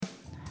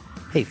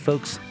Hey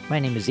folks, my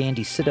name is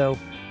Andy Sido.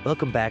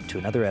 Welcome back to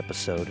another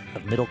episode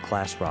of Middle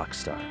Class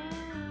Rockstar.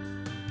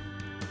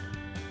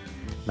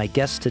 My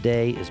guest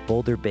today is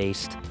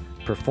Boulder-based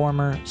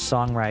performer,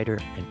 songwriter,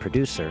 and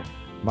producer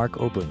Mark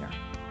Oblinger.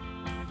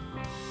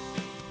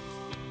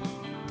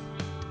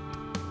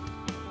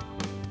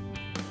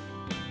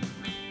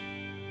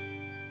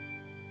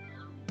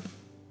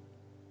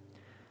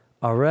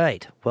 All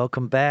right,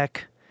 welcome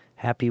back.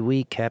 Happy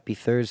week, happy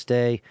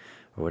Thursday,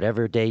 or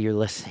whatever day you're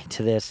listening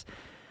to this.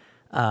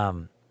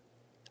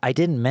 I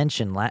didn't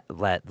mention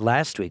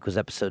last week was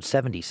episode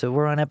 70, so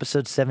we're on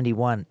episode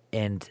 71,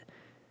 and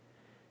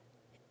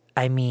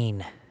I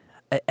mean,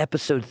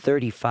 episode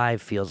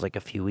 35 feels like a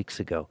few weeks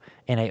ago,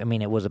 and I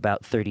mean, it was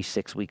about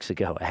 36 weeks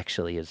ago,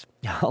 actually, is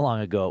how long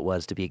ago it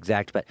was, to be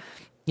exact, but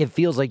it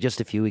feels like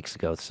just a few weeks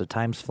ago, so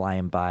time's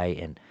flying by,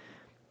 and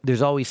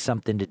there's always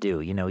something to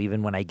do, you know,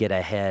 even when I get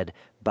ahead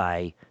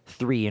by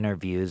 3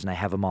 interviews, and I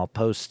have them all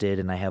posted,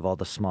 and I have all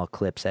the small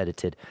clips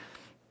edited.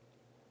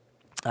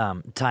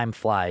 Time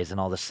flies, and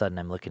all of a sudden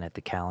I'm looking at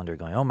the calendar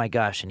going, oh my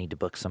gosh, I need to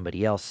book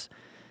somebody else.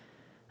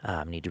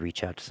 I need to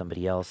reach out to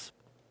somebody else.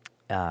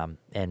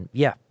 And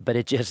yeah, but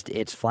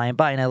it's flying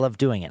by, and I love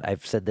doing it.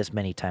 I've said this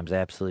many times. I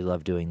absolutely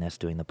love doing this,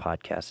 doing the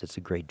podcast. It's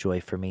a great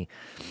joy for me,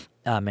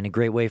 and a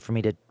great way for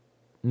me to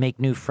make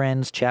new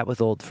friends, chat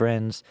with old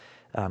friends,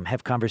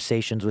 have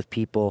conversations with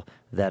people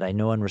that I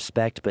know and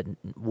respect but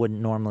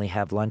wouldn't normally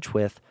have lunch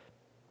with.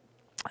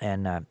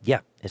 And yeah,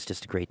 it's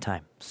just a great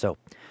time. So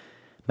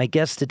my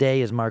guest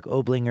today is Mark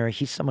Oblinger.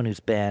 He's someone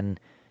who's been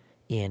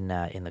in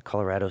the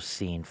Colorado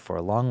scene for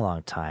a long,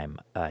 long time,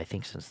 I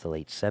think since the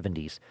late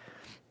 70s.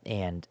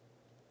 And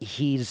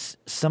he's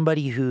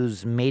somebody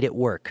who's made it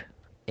work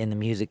in the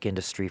music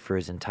industry for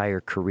his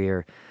entire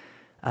career.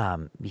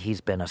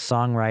 He's been a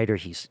songwriter.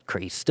 He's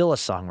still a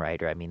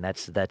songwriter. I mean,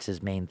 that's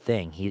his main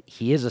thing.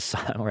 He is a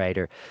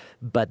songwriter,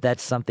 but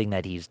that's something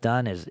that he's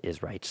done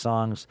is write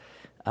songs.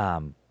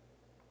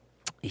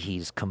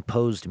 He's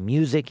composed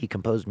music. He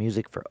composed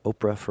music for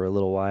Oprah for a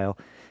little while.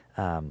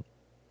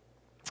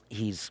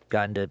 He's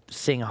gotten to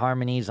sing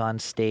harmonies on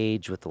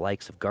stage with the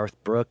likes of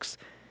Garth Brooks.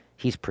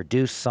 He's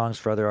produced songs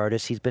for other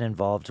artists. He's been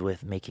involved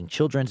with making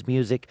children's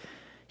music.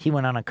 He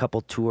went on a couple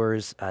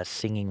tours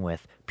singing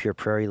with Pure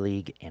Prairie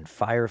League and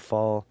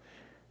Firefall.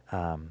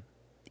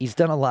 He's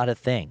done a lot of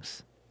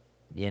things.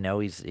 You know,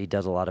 he's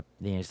done a lot of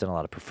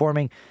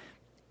performing.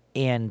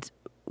 And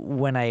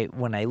when I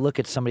look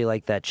at somebody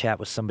like that, chat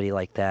with somebody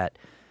like that,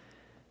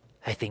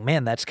 I think,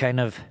 man, that's kind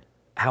of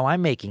how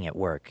I'm making it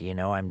work. You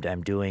know,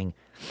 I'm doing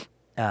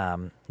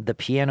the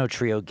piano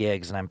trio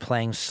gigs, and I'm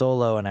playing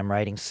solo, and I'm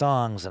writing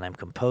songs, and I'm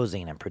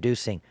composing, and I'm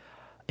producing,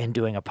 and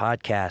doing a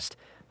podcast.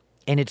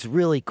 And it's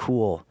really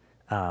cool,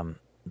 the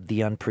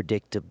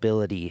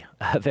unpredictability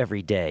of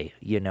every day.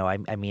 You know,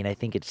 I mean, I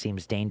think it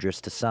seems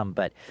dangerous to some,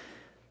 but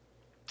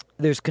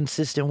there's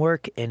consistent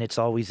work, and it's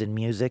always in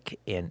music,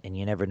 and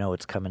you never know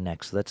what's coming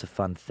next. So that's a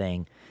fun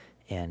thing.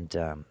 And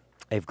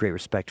I have great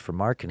respect for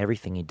Mark and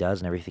everything he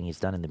does and everything he's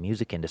done in the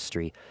music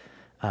industry.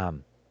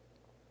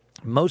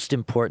 Most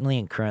importantly,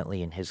 and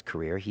currently in his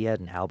career, he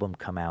had an album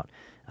come out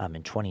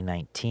in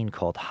 2019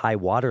 called High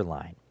Water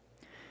Line.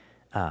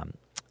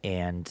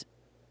 And,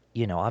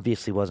 you know,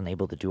 obviously wasn't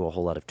able to do a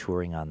whole lot of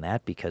touring on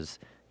that because,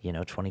 you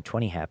know,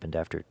 2020 happened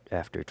after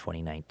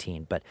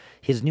 2019. But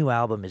his new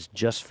album is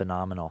just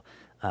phenomenal.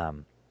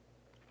 And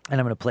I'm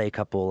going to play a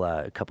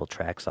couple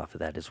tracks off of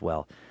that as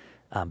well.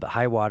 But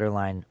High Water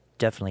Line,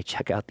 definitely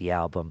check out the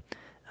album.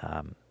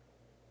 I'm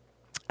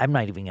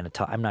not even going to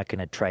talk. I'm not going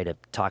to try to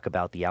talk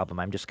about the album.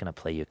 I'm just going to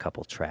play you a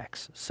couple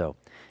tracks. So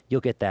you'll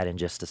get that in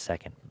just a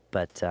second.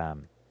 But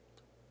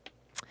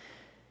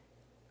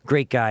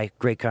great guy,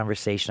 great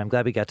conversation. I'm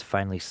glad we got to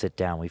finally sit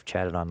down. We've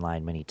chatted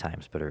online many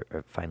times, but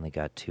finally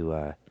got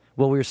to,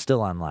 well, we were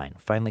still online.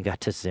 Finally got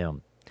to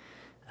Zoom.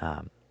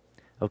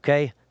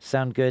 Okay,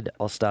 sound good?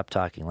 I'll stop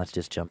talking. Let's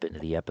just jump into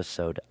the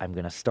episode. I'm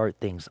going to start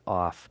things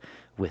off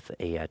with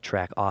a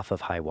track off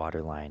of High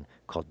Water Line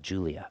called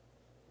Julia.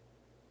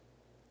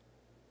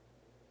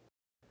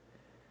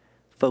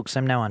 Folks,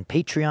 I'm now on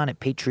Patreon at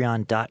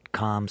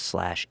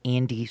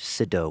patreon.com/Andy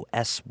Sido,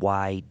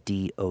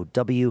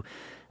 Sydow.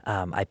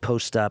 I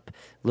post up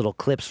little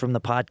clips from the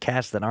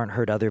podcast that aren't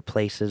heard other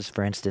places.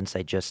 For instance,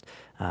 I just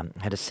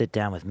had a sit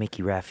down with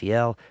Mickey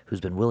Raphael,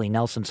 who's been Willie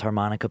Nelson's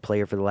harmonica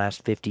player for the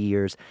last 50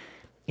 years.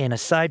 And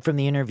aside from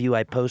the interview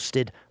I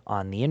posted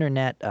on the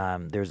internet,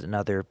 there's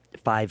another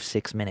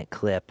 5-6 minute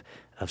clip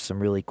of some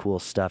really cool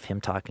stuff,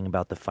 him talking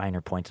about the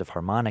finer points of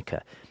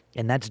harmonica.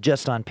 And that's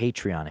just on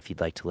Patreon if you'd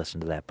like to listen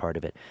to that part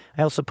of it.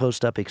 I also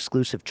post up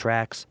exclusive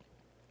tracks.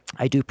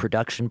 I do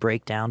production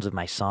breakdowns of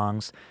my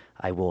songs.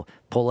 I will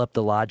pull up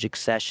the Logic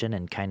session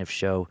and kind of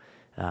show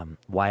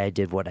why I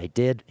did what I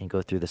did and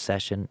go through the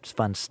session. It's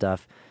fun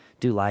stuff.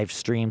 Do live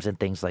streams and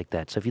things like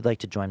that. So if you'd like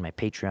to join my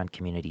Patreon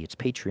community, it's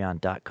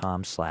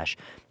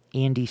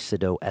patreon.com/Andy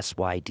Sido,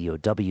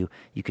 Sydow.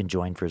 You can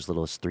join for as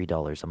little as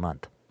 $3 a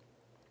month.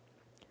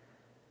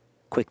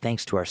 Quick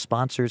thanks to our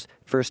sponsors.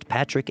 First,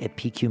 Patrick at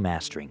PQ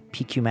Mastering.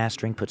 PQ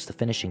Mastering puts the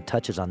finishing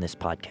touches on this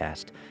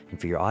podcast.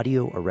 And for your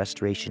audio or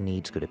restoration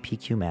needs, go to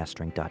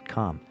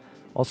pqmastering.com.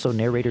 Also,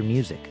 Narrator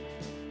Music.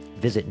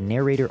 Visit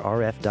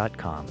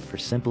narratorrf.com for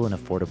simple and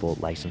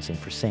affordable licensing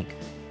for sync.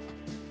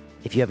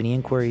 If you have any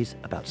inquiries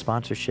about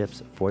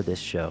sponsorships for this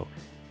show,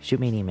 shoot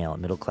me an email at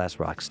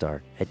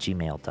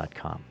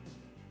middleclassrockstar@gmail.com.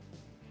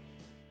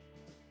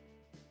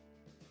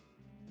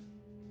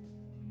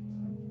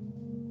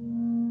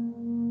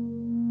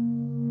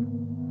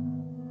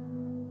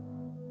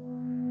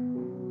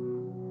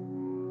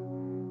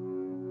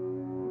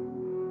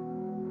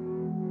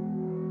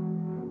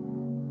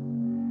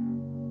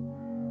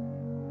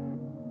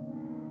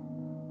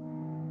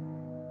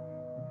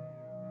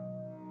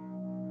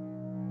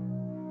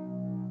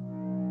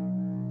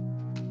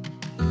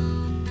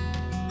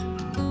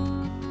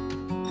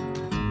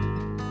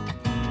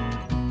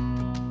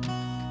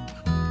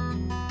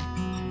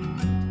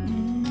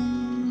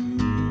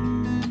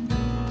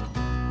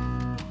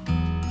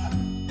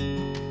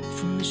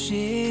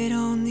 Shade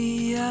on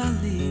the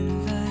alley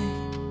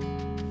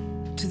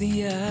light to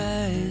the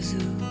eyes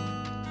of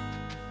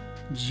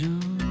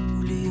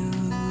Julia,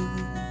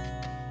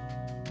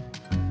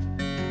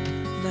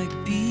 like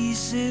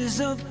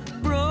pieces of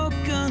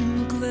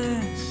broken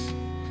glass.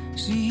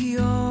 She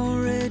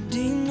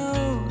already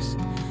knows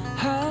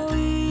how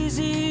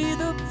easy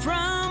the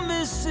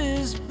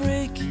promises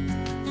break.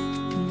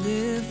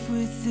 Live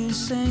with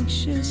this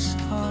anxious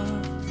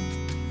heart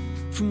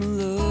from a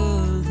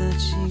love that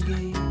she gave.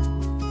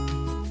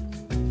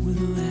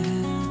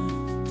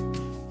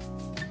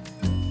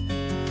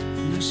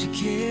 Now she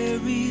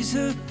carries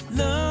her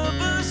love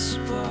a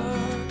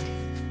spark.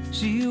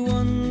 She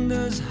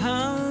wonders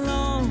how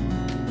long,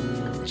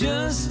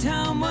 just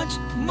how much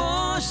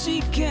more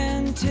she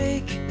can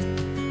take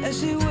as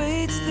she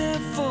waits there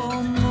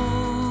for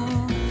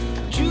more.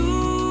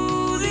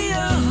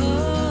 Julia,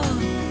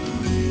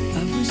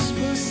 I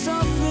whisper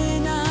softly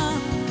now.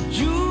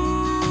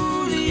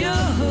 Julia,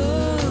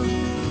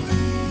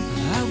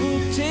 I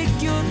will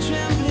take your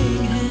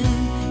trembling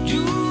hand.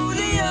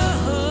 Julia,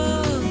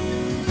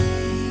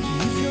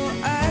 if your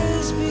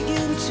eyes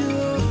begin to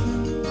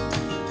open,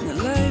 the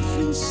life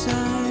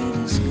inside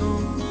is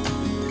gone.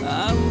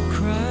 I will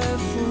cry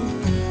for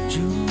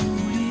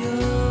Julia.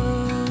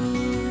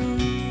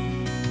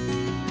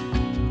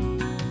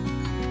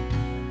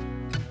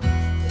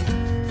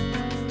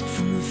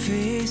 From the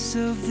face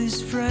of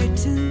this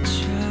frightened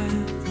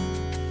child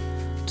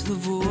to the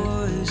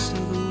voice of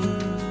the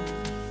world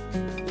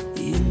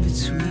in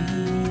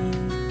between,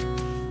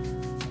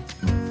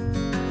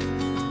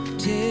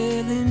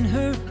 telling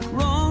her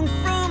wrong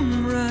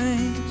from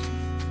right.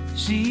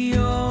 She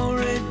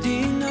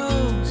already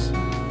knows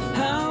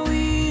how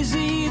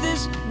easy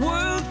this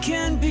world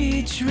can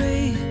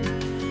betray.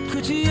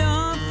 Could she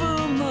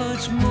offer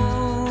much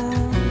more?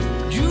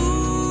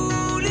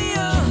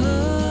 Julia,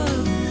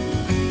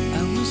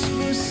 I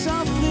whisper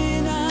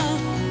softly now.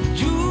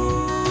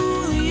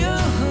 Julia,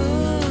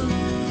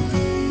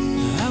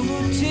 I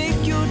will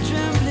take your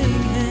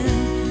trembling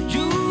hand.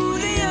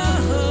 Julia,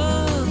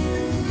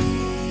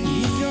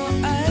 if your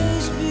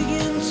eyes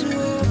begin to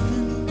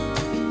open,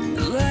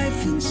 the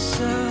life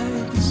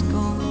inside is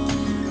gone.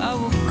 I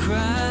will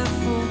cry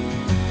for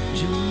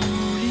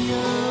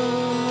Julia.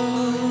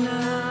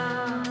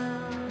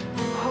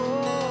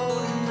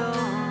 Holding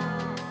on,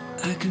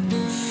 I can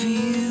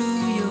feel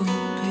your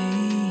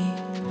pain,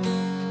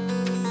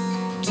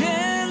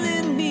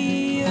 telling me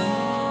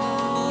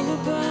all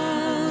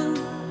about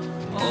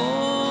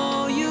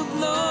all you've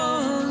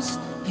lost.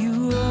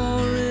 You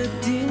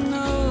already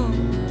know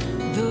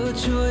the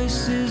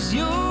choice is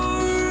your own.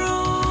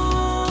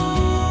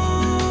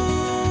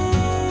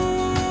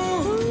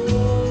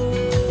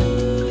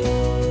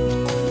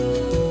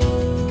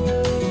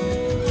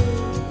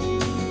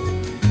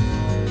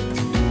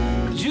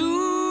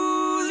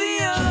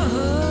 Julia,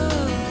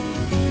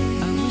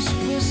 I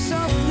whisper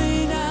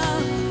softly now.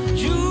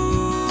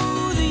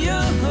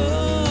 Julia,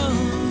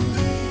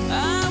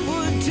 I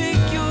would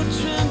take your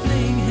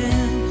trembling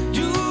hand.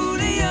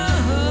 Julia,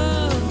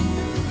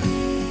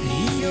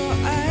 if your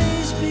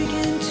eyes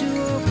begin to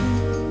open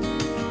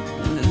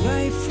and the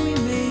life we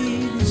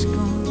made is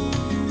gone,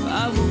 I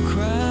will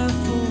cry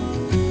for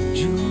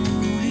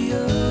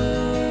Julia.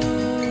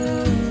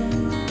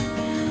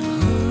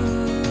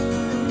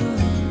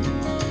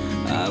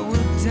 I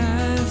would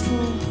die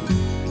for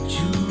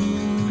Julia.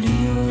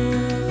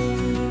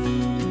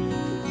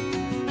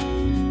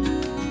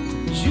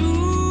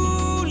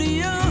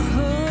 Julia,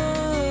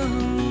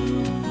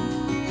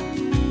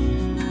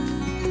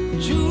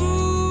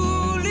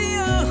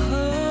 Julia,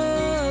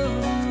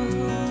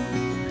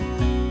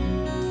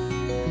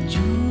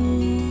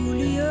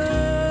 Julia,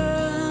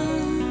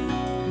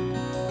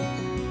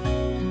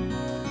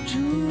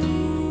 Julia.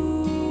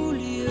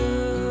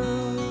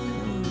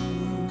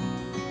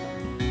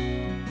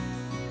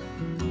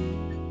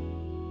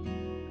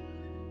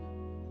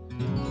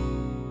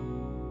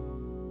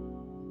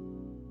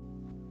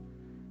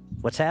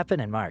 What's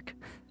happening, Mark?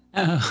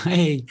 Oh,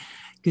 hey,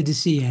 Good to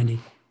see you, Andy.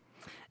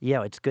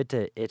 Yeah, it's good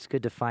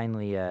to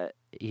finally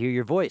hear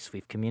your voice.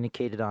 We've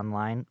communicated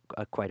online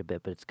quite a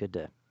bit, but it's good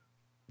to,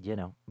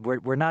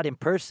 we're not in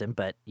person,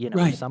 but we're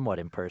Right. somewhat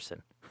in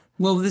person.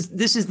 Well,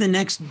 this is the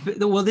next.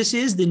 Well, this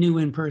is the new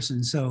in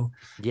person. So,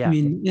 Yeah. I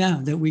mean, yeah,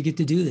 that we get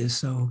to do this.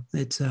 So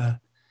it's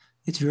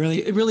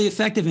really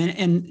effective.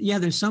 And yeah,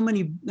 there's so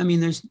many. I mean,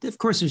 there's of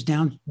course there's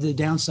the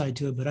downside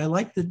to it, but I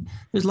like that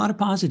there's a lot of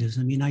positives.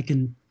 I mean,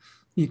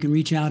 you can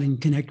reach out and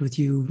connect with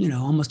you,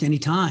 almost any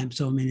time.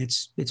 So I mean,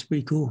 it's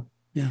pretty cool.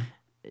 Yeah.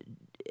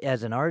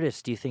 As an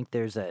artist, do you think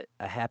there's a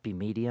happy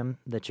medium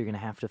that you're going to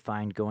have to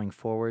find going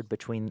forward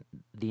between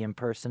the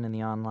in-person and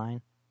the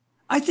online?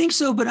 I think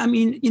so, but I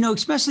mean,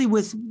 especially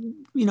with,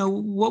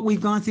 what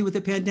we've gone through with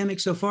the pandemic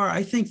so far,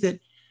 I think that,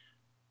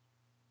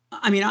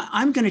 I mean,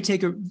 I'm going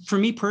to for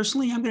me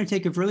personally, I'm going to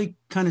take a really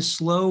kind of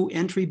slow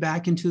entry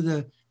back into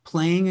the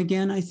playing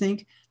again, I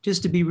think,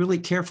 just to be really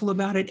careful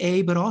about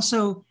it, but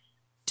also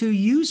to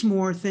use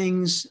more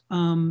things,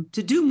 to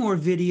do more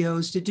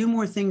videos, to do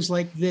more things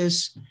like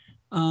this,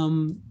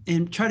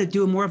 and try to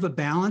do more of a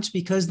balance,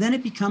 because then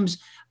it becomes,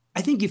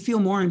 I think you feel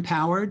more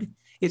empowered.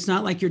 It's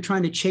not like you're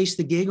trying to chase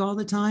the gig all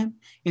the time,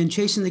 and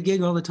chasing the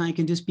gig all the time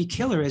can just be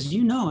killer, as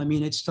you know. I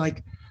mean, it's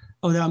like,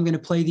 oh, now I'm going to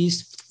play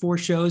these 4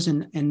 shows,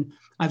 and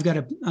I've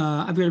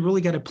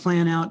really got to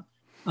plan out,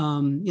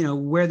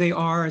 where they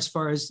are as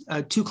far as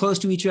too close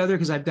to each other,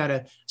 because I've got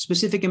a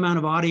specific amount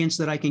of audience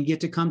that I can get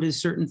to come to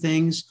certain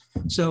things.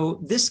 So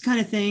this kind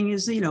of thing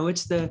is,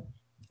 it's the,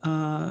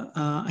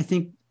 I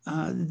think,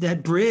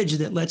 that bridge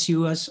that lets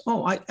you I'm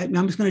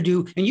just going to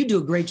do, and you do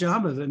a great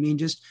job of it. I mean,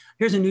 just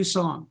here's a new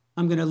song.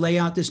 I'm going to lay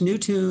out this new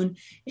tune,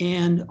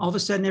 and all of a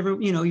sudden,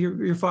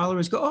 your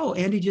followers go, "Oh,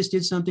 Andy just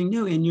did something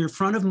new," and you're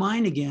front of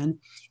mind again.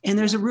 And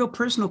there's a real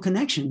personal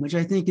connection, which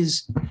I think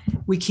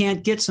we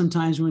can't get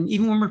sometimes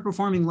even when we're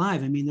performing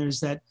live. I mean,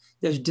 there's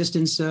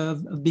distance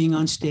of being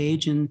on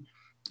stage and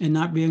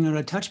not being able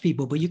to touch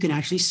people, but you can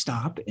actually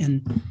stop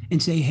and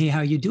say, "Hey, how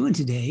you doing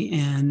today?"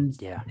 And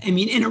yeah, I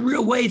mean, in a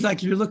real way,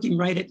 like you're looking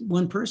right at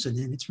one person,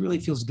 and it really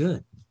feels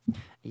good.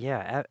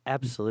 Yeah,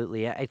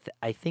 absolutely.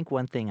 I think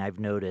one thing I've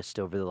noticed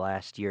over the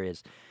last year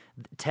is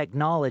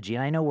technology,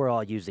 and I know we're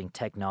all using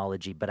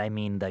technology, but I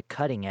mean the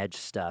cutting edge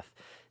stuff,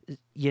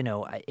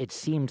 it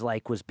seemed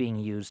like was being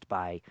used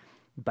by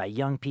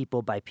young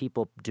people, by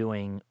people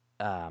doing,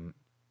 in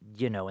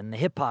the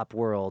hip hop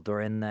world or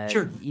in the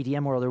Sure.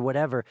 EDM world or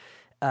whatever.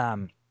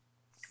 And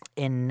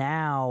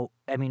now,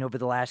 I mean, over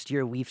the last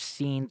year, we've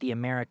seen the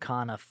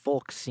Americana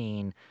folk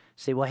scene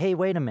say, well, hey,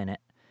 wait a minute.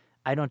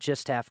 I don't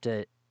just have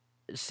to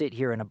sit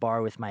here in a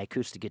bar with my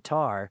acoustic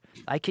guitar.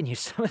 I can use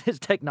some of this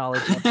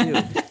technology too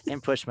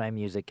and push my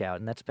music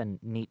out. And that's been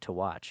neat to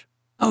watch.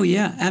 Oh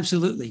yeah,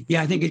 absolutely.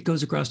 Yeah, I think it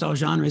goes across all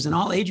genres and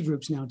all age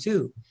groups now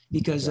too,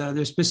 because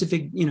there's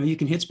specific, you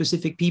can hit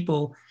specific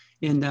people.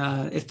 And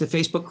if the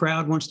Facebook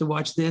crowd wants to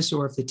watch this,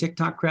 or if the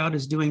TikTok crowd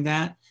is doing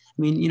that,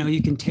 I mean,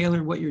 you can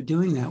tailor what you're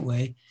doing that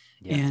way.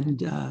 Yeah.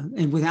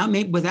 And without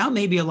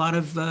maybe a lot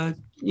of,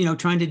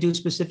 trying to do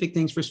specific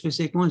things for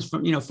specific ones,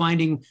 from,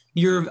 finding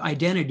your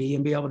identity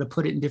and be able to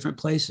put it in different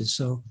places.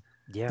 So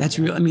that's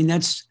real. I mean,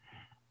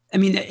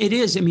 it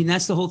is. I mean,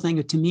 that's the whole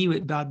thing to me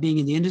about being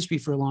in the industry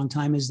for a long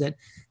time, is that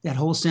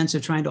whole sense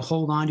of trying to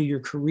hold on to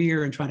your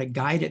career and trying to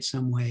guide it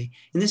some way.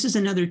 And this is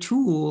another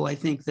tool, I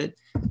think, that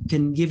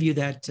can give you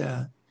that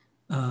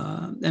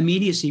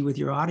immediacy with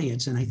your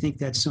audience. And I think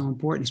that's so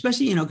important,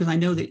 especially, because I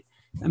know that,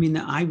 I mean,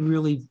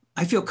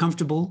 I feel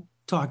comfortable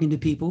talking to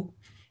people.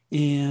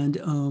 And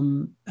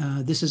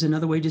this is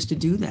another way just to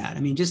do that. I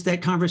mean, just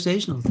that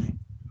conversational thing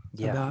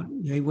about,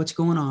 hey, what's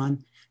going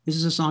on? This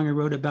is a song I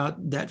wrote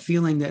about that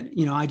feeling that,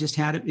 I just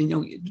had it,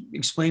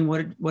 explain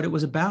what it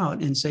was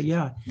about, and say,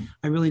 yeah,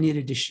 I really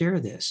needed to share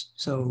this.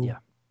 So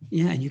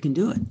yeah, you can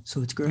do it.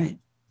 So it's great.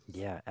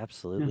 Yeah,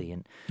 absolutely.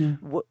 And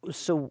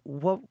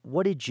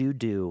what did you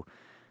do,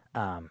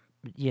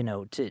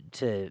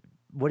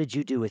 what did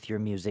you do with your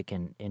music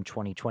in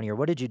 2020, or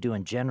what did you do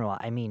in general?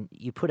 I mean,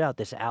 you put out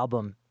this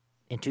album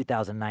in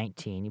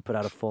 2019, you put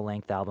out a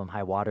full-length album,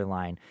 High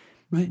Waterline,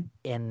 right?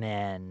 And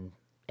then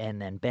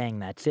bang,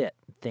 that's it.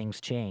 Things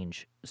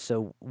change.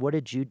 So what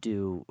did you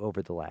do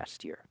over the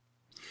last year?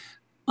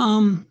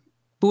 I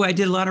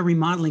did a lot of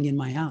remodeling in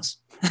my house.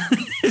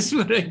 That's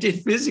what I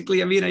did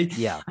physically. I mean, I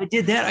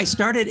did that. I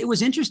started, it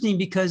was interesting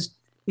because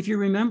if you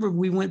remember,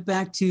 we went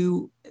back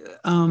to,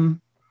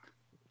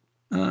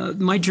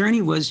 my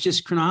journey was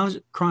just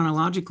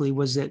chronologically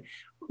was that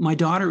my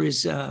daughter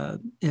is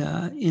in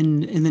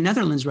the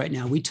Netherlands right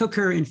now. We took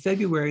her in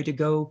February to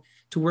go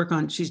to work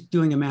on, she's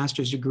doing a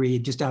master's degree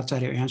just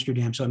outside of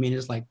Amsterdam. So, I mean,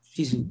 it's like,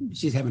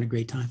 she's having a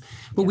great time.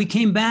 But we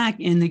came back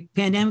and the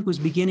pandemic was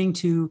beginning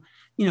to,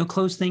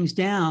 close things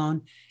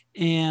down.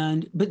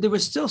 But there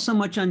was still so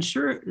much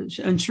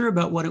unsure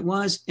about what it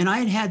was. And I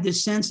had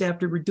this sense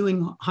after we're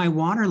doing High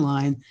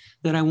Waterline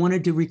that I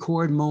wanted to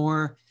record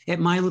more at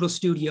my little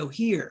studio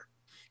here.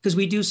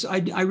 Because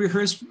I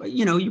rehearse,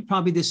 you're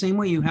probably the same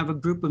way. You have a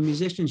group of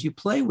musicians you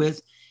play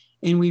with,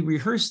 and we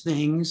rehearse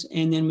things,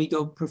 and then we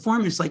go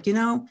perform. It's like,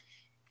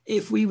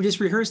 if we would just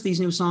rehearse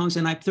these new songs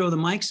and I throw the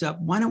mics up,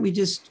 why don't we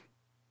just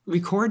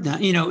record that,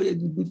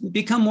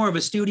 become more of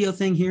a studio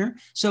thing here.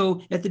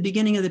 So at the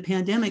beginning of the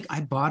pandemic,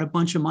 I bought a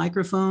bunch of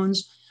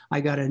microphones.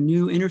 I got a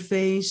new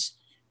interface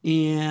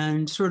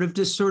and sort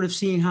of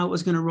seeing how it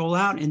was going to roll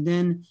out. And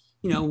then,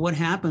 what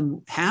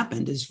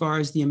happened as far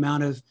as the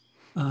amount of,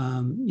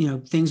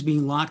 things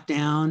being locked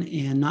down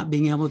and not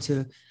being able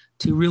to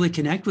really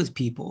connect with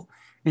people.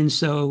 And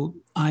so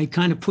I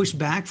kind of pushed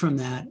back from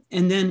that.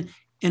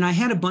 And I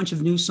had a bunch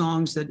of new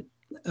songs that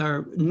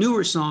are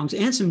newer songs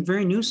and some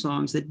very new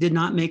songs that did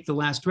not make the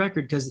last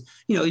record because,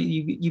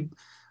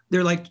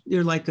 they're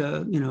like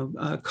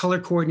a color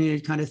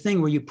coordinated kind of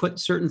thing where you put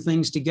certain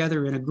things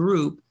together in a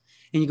group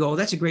and you go, oh,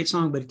 that's a great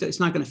song, but it's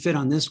not going to fit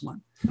on this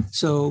one.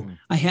 So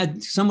I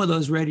had some of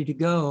those ready to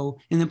go.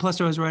 And then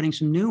plus I was writing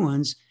some new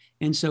ones.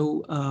 And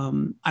so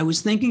I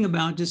was thinking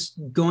about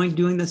just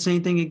doing the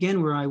same thing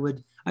again, where I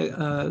would,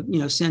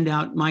 send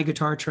out my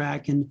guitar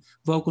track and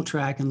vocal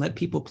track and let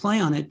people play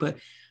on it. But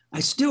I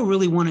still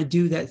really want to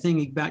do that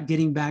thing about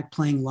getting back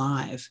playing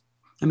live.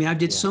 I mean, I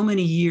did so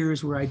many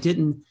years where I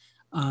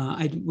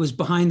was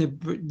behind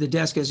the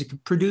desk as a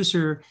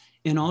producer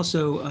and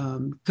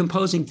also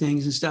composing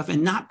things and stuff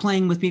and not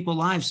playing with people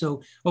live.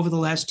 So over the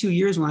last 2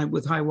 years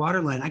with High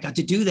Waterline, I got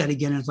to do that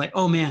again. And it's like,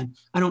 oh man,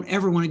 I don't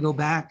ever want to go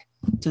back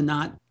to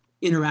not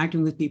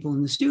interacting with people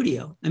in the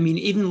studio. I mean,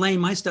 even laying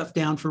my stuff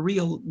down for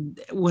real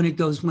when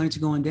it's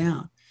going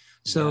down.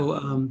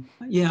 So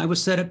I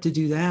was set up to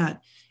do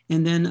that.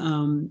 And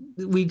then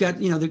we got,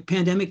 the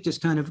pandemic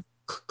just kind of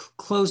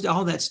closed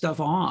all that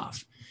stuff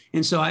off.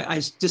 And so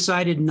I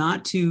decided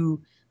not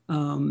to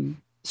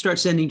start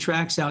sending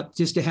tracks out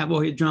just to have,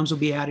 drums will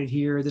be added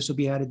here, this will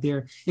be added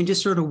there, and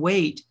just sort of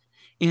wait.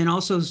 And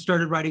also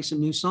started writing some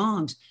new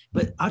songs.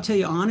 But I'll tell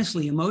you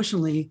honestly,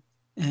 emotionally,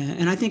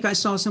 and I think I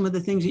saw some of the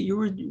things that you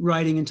were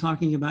writing and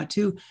talking about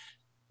too,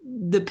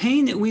 the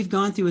pain that we've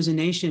gone through as a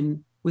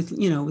nation with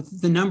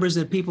the numbers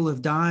that people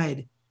have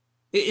died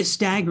is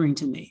staggering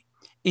to me.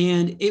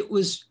 And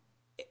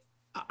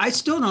I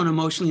still don't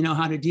emotionally know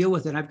how to deal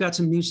with it. I've got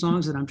some new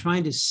songs that I'm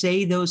trying to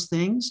say those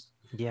things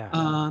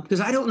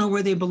because I don't know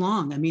where they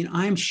belong. I mean,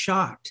 I'm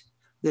shocked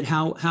that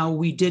how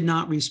we did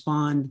not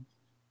respond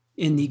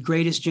in the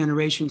greatest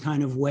generation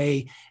kind of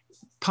way.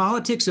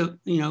 Politics,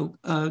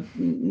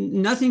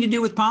 nothing to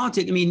do with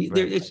politics. I mean,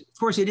 of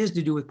course it is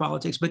to do with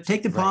politics, but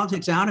take the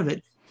politics out of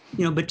it,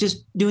 but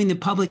just doing the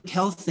public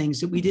health things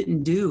that we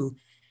didn't do.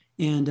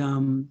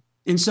 And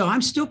so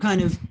I'm still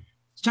kind of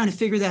trying to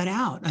figure that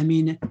out. I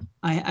mean,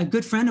 a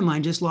good friend of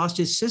mine just lost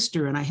his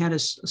sister, and I had a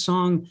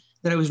song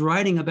that I was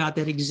writing about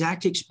that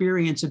exact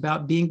experience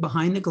about being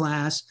behind the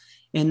glass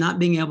and not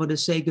being able to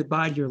say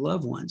goodbye to your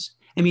loved ones.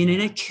 I mean, and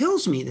it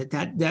kills me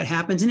that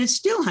happens, and it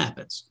still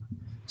happens.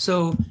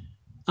 So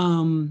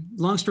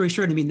long story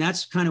short, I mean,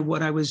 that's kind of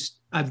what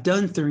I've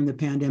done during the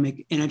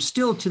pandemic. And I'm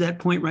still to that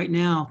point right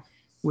now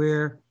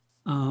where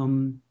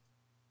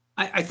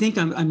I think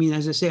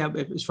as I say,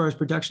 as far as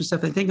production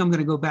stuff, I think I'm going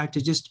to go back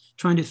to just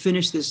trying to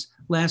finish this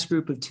last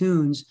group of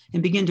tunes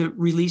and begin to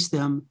release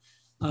them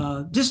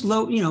just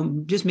low,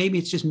 just maybe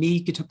it's just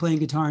me playing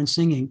guitar and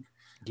singing,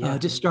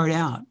 just start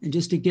out and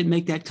just to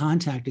make that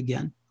contact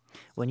again.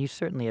 When you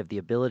certainly have the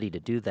ability to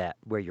do that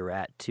where you're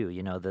at too,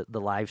 the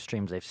live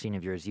streams I've seen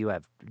of yours, you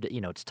have,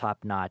 it's top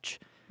notch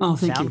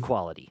sound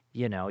quality,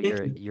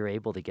 you're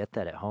able to get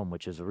that at home,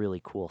 which is a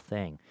really cool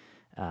thing.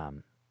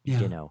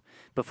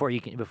 Before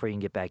you can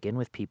get back in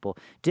with people.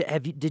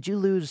 Did you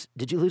lose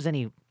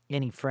any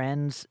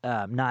friends?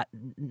 Not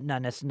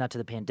to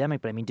the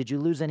pandemic, but I mean, did you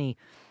lose any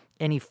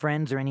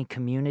friends or any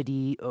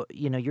community?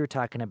 You're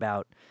talking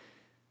about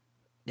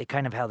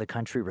kind of how the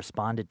country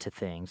responded to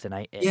things,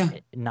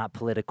 and not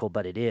political,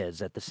 but it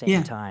is at the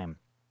same time.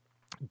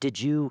 Did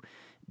you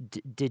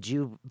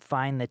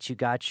find that you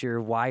got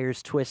your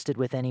wires twisted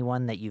with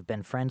anyone that you've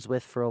been friends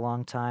with for a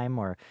long time,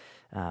 or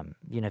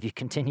have you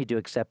continued to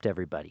accept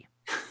everybody?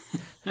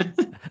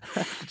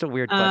 It's a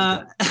weird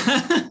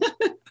question.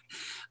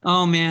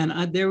 Oh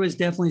man, there was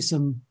definitely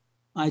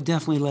I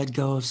definitely let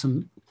go of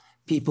some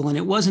people, and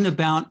it wasn't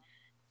about,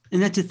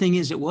 and that's the thing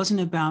is, it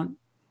wasn't that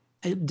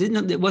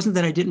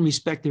I didn't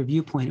respect their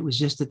viewpoint. It was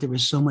just that there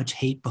was so much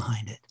hate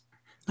behind it.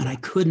 And I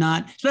could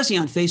not, especially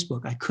on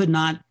Facebook, I could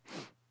not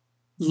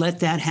let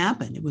that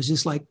happen. It was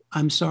just like,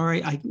 I'm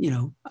sorry.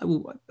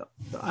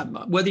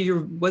 Whether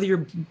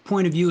your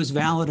point of view is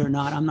valid or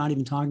not, I'm not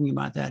even talking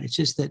about that. It's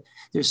just that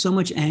there's so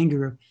much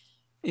anger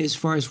as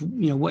far as,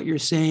 what you're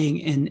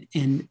saying.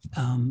 And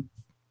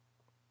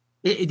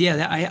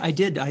I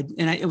did.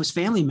 It was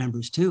family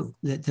members too,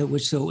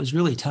 so it was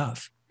really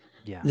tough.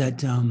 Yeah.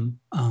 That,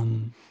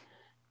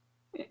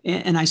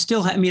 and I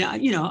still,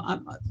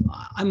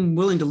 I'm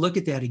willing to look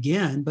at that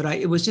again, but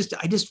I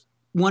just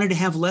wanted to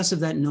have less of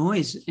that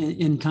noise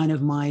in kind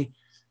of my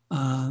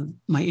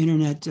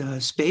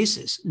internet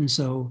spaces. And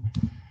so,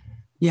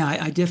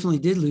 I definitely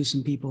did lose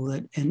some people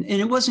and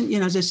it wasn't,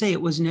 as I say, I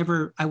was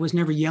never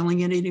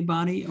yelling at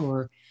anybody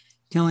or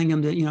telling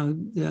them that,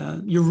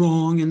 you're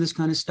wrong and this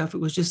kind of stuff. It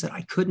was just that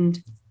I couldn't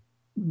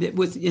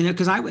with,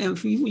 because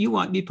if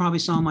you probably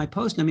saw my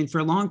post. I mean, for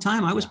a long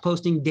time, I was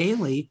posting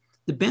daily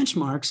the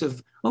benchmarks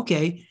of,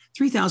 okay,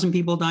 3,000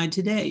 people died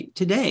today,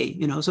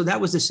 so that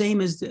was the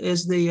same as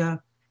the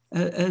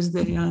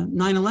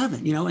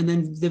 9/11, and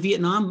then the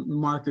Vietnam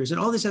markers and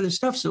all this other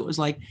stuff. So it was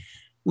like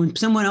when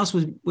someone else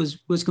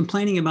was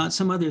complaining about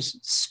some other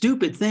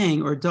stupid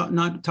thing or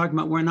not talking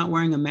about not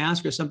wearing a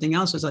mask or something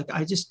else, it's like,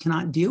 I just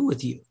cannot deal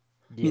with you.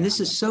 I mean, this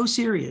is so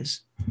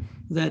serious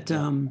that,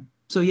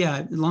 so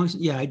yeah,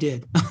 I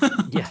did.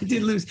 Yeah. I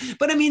did lose.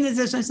 But I mean, that's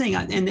what I'm saying.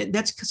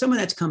 And some of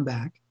that's come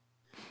back.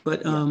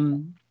 But,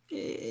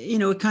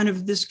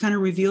 this kind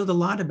of revealed a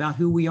lot about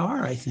who we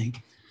are, I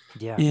think.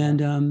 Yeah.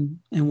 And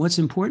what's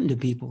important to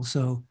people.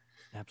 So,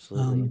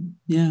 absolutely.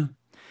 Yeah.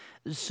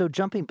 So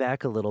jumping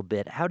back a little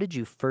bit, how did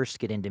you first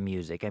get into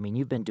music? I mean,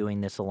 you've been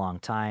doing this a long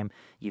time.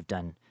 You've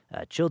done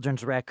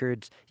children's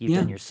records. You've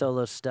done your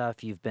solo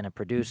stuff. You've been a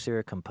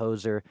producer,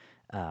 composer.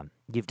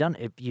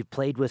 You've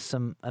played with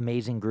some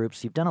amazing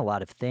groups. You've done a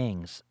lot of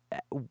things.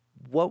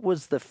 What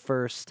was the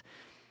first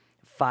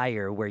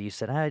fire where you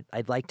said,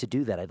 I'd like to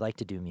do that. I'd like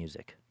to do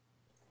music?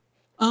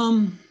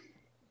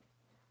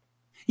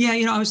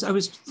 Yeah, I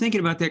was thinking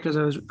about that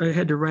because I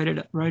had to write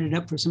it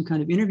up for some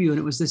kind of interview, and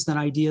it was that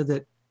idea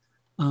that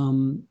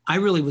I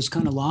really was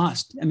kind of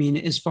lost. I mean,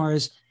 as far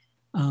as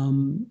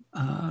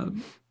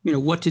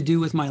what to do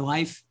with my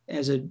life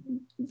as a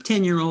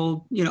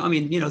 10-year-old,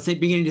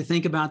 beginning to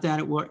think about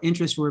that, what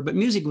interests were, but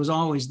music was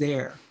always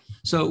there.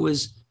 So it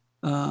was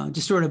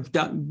just sort of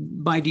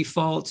by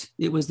default,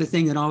 it was the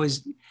thing that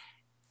always,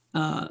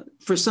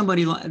 for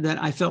somebody that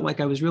I felt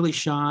like I was really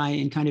shy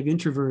and kind of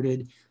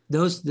introverted,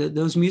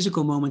 those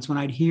musical moments when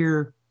I'd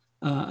hear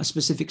a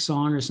specific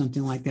song or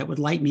something like that would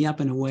light me up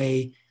in a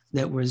way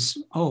that was,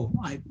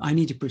 I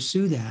need to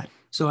pursue that.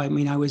 So, I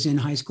mean, I was in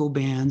high school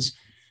bands,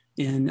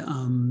 in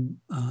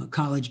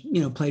college,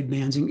 played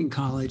bands in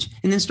college,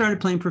 and then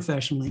started playing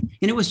professionally.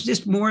 And it was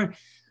just the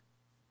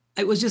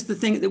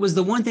thing, it was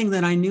the one thing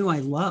that I knew I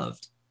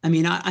loved. I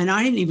mean,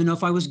 I didn't even know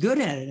if I was good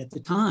at it at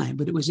the time,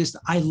 but it was just,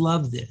 I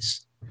love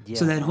this. Yeah.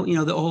 So that,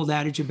 the old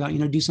adage about,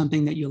 do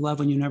something that you love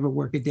when you never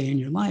work a day in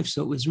your life.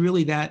 So it was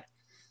really that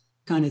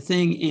kind of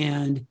thing.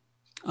 And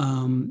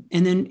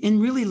then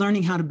really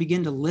learning how to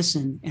begin to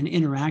listen and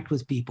interact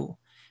with people,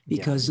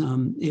 because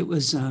it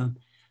was,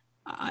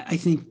 I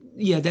think,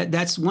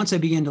 that's once I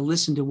began to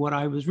listen to what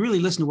I was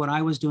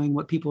doing,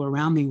 what people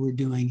around me were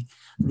doing,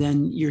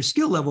 then your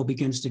skill level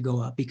begins to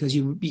go up, because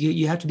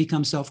you have to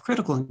become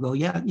self-critical and go,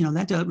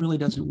 that really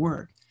doesn't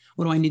work.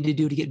 What do I need to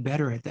do to get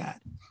better at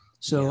that?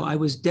 So I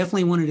was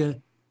definitely wanted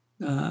to,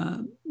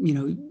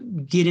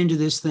 get into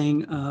this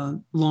thing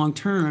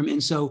long-term.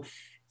 And so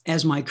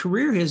as my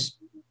career has,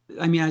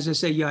 as I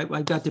say,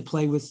 I got to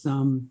play with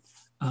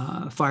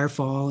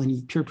Firefall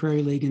and Pure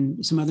Prairie League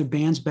and some other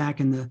bands back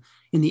in the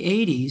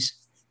 80s.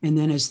 And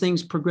then as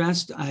things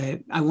progressed,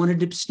 I wanted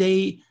to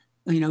stay,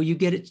 you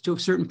get it to a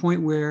certain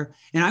point where,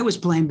 and I was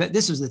playing, but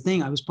this was the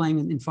thing, I was playing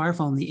in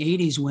Firefall in the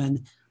 80s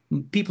when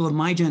people of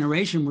my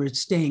generation were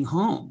staying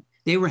home.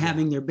 They were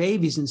having their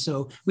babies. And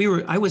so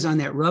I was on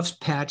that rough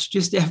patch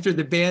just after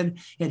the band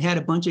had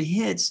a bunch of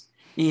hits.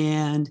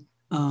 And,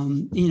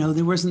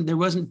 there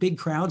wasn't big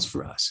crowds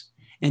for us.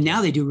 And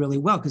now they do really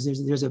well, because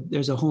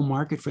there's a whole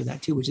market for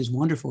that too, which is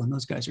wonderful. And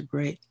those guys are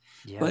great.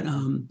 Yeah. But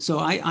so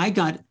I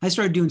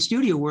started doing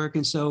studio work.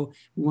 And so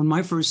when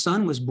my first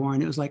son was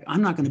born, it was like,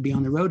 I'm not going to be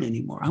on the road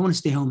anymore. I want to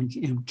stay home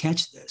and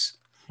catch this.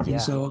 Yeah.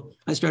 And so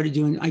I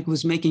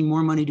was making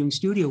more money doing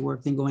studio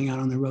work than going out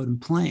on the road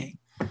and playing.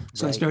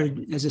 So I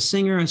started as a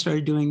singer, I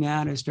started doing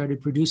that. I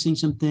started producing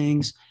some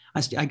things.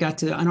 I got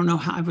to, I don't know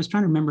how, I was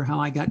trying to remember how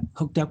I got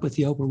hooked up with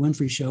the Oprah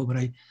Winfrey Show, but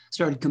I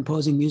started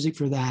composing music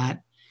for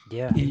that.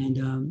 Yeah.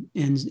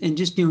 And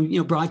just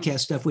doing,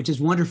 broadcast stuff, which is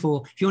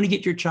wonderful. If you want to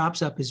get your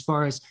chops up as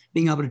far as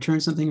being able to turn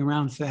something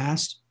around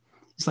fast,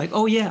 it's like,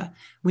 oh yeah,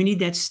 we need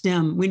that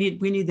stem. We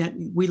need that.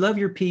 We love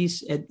your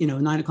piece at,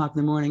 9:00 in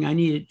the morning. I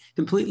need it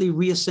completely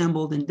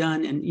reassembled and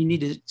done. And you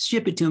need to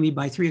ship it to me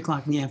by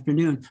 3:00 in the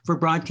afternoon for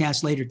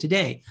broadcast later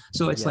today.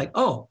 So it's like,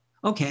 oh,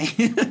 okay.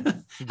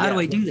 How do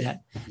I do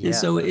that? Yeah. And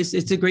so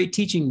it's a great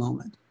teaching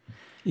moment,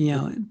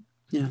 Yeah.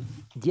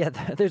 Yeah,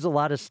 there's a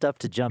lot of stuff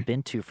to jump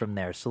into from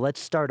there. So let's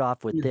start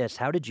off with this.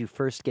 How did you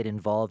first get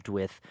involved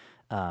with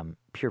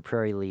Pure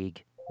Prairie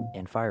League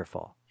and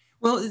Firefall?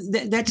 Well,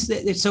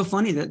 it's so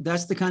funny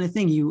that's the kind of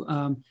thing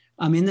I'm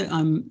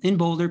in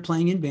Boulder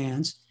playing in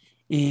bands,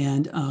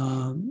 and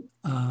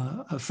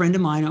a friend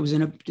of mine, I was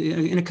in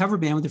a cover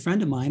band with a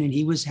friend of mine, and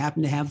he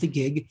happened to have the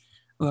gig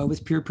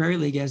with Pure Prairie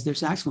League as their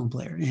saxophone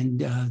player,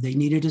 and they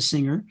needed a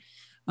singer.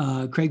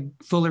 Craig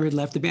Fuller had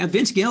left the band.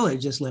 Vince Gill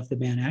had just left the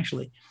band,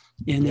 actually.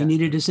 And they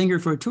needed a singer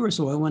for a tour.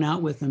 So I went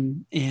out with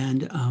them,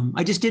 and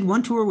I just did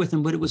one tour with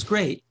them, but it was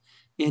great.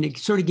 And it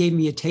sort of gave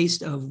me a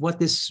taste of even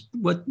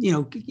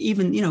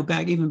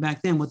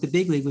back then, what the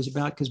big league was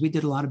about, because we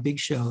did a lot of big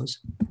shows.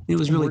 It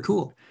was really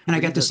cool. And I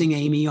got to sing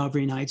Amy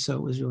every night. So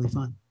it was really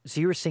fun. So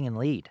you were singing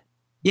lead.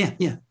 Yeah.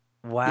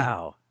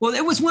 Wow. Well,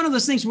 it was one of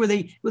those things where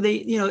they,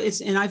 you know,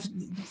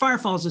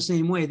 Firefall's the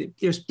same way. That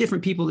there's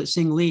different people that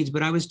sing leads,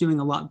 but I was doing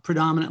a lot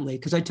predominantly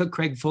because I took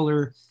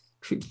Fuller's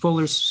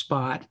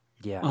spot,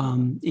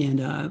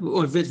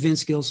 or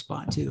Vince Gill's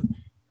spot too.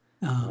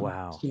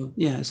 Wow.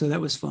 So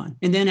that was fun.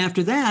 And then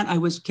after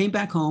that, came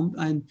back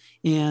home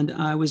and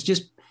I was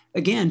just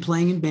again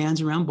playing in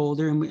bands around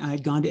Boulder, and I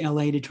had gone to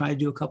LA to try to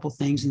do a couple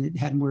things, and it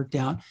hadn't worked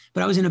out.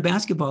 But I was in a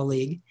basketball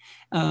league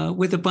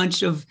with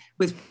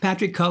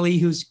Patrick Cully,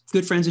 who's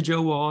good friends of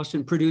Joe Walsh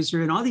and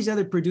producer, and all these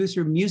other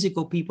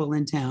musical people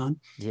in town.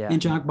 Yeah.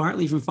 And Jock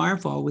Bartley from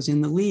Firefall was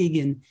in the league,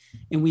 and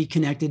we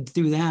connected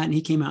through that. And he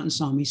came out and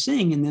saw me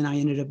sing, and then I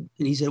ended up,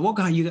 and he said, "Well,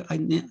 God,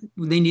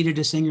 they needed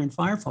a singer in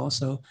Firefall,"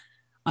 so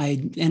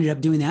I ended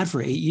up doing that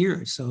for 8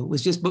 years. So it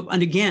was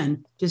and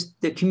again, just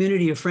the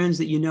community of friends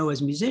that you know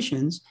as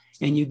musicians,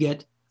 and you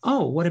get,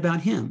 oh, what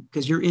about him?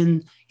 Because you're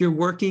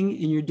working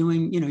and you're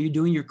doing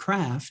your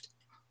craft,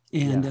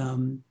 and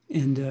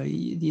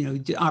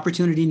the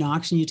opportunity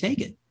knocks and you take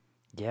it.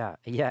 Yeah.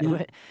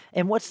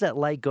 And what's that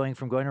like going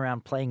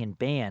around playing in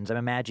bands? I'm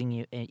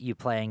imagining you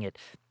playing at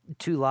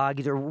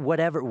Tulagi or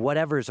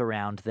whatever's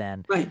around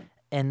then, right?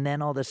 And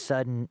then all of a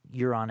sudden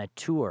you're on a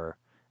tour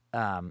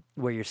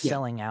where you're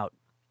selling out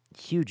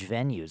huge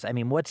venues. I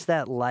mean, what's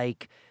that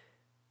like?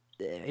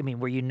 I mean,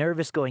 were you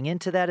nervous going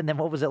into that? And then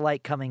what was it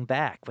like coming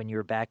back when you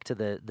were back to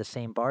the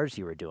same bars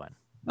you were doing?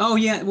 Oh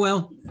yeah.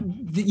 Well,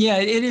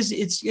 it is.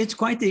 It's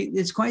quite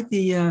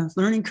the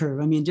learning curve.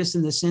 I mean, just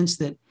in the sense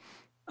that,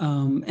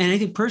 and I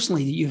think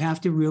personally that you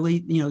have to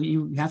really,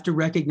 you have to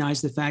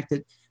recognize the fact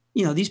that,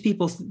 these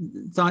people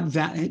thought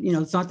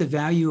the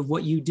value of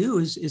what you do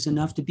is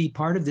enough to be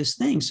part of this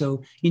thing.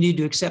 So you need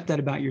to accept that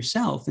about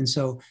yourself. And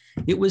so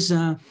it was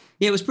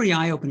pretty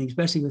eye opening,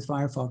 especially with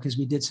Firefall, because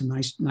we did some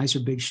nicer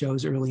big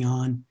shows early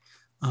on.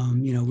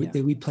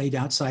 We played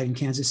outside in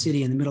Kansas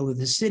City in the middle of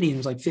the city, and it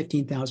was like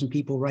 15,000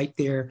 people right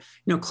there,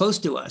 close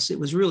to us. It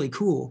was really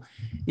cool.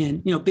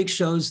 And, big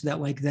shows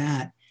like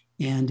that.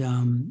 And,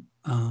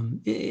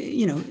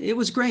 it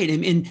was great.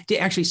 And to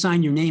actually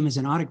sign your name as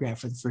an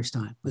autograph for the first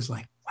time was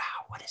like,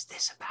 wow, what is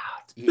this about?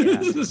 Yeah.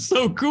 This is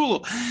so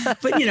cool.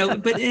 But you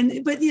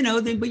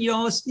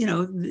always,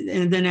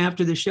 and then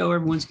after the show,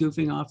 everyone's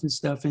goofing off and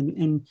stuff,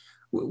 and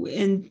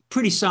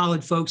pretty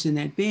solid folks in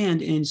that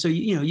band. And so,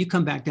 you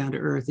come back down to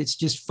earth. It's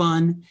just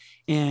fun.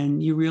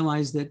 And you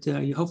realize that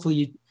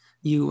hopefully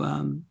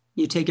you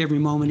take every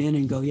moment in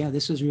and go, yeah,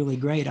 this was really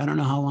great. I don't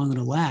know how long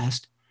it'll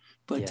last.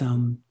 But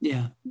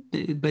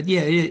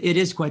it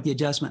is quite the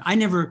adjustment.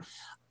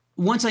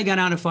 Once I got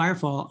out of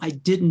Firefall, I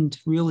didn't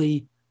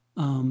really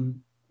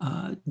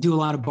do a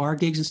lot of bar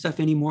gigs and stuff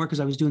anymore because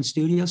I was doing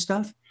studio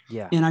stuff.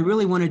 Yeah. And I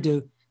really wanted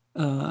to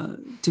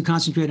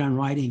concentrate on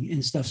writing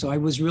and stuff. So I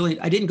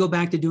didn't go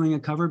back to doing a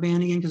cover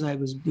band again because I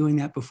was doing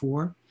that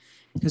before,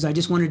 because I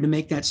just wanted to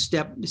make that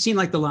step. It seemed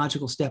like the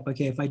logical step.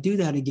 Okay, if I do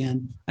that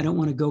again, I don't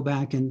want to go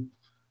back and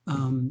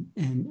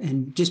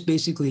just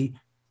basically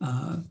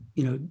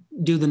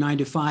do the 9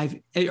 to 5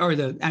 or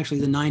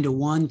the 9 to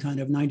 1 kind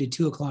of 9 to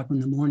 2 o'clock in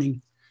the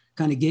morning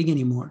kind of gig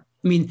anymore.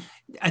 I mean,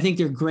 I think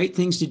they're great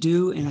things to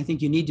do, and I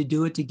think you need to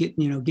do it to get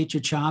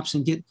your chops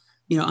and get,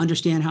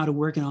 understand how to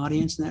work an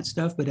audience and that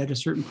stuff. But at a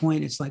certain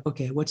point, it's like,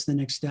 okay, what's the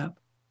next step?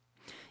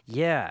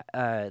 Yeah.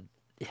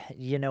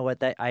 You know what?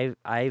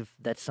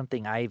 That's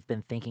something I've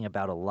been thinking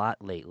about a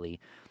lot lately.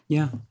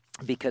 Yeah.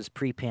 Because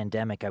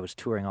pre-pandemic, I was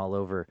touring all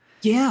over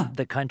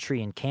the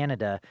country in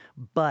Canada,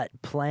 but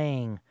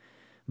playing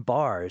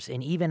bars,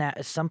 and even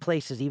at some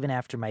places, even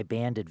after my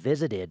band had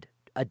visited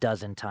a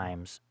dozen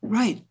times,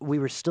 right, we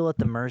were still at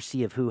the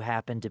mercy of who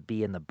happened to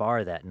be in the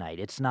bar that night.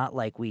 It's not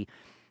like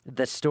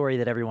the story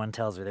that everyone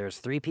tells me, there was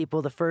 3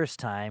 people the first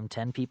time,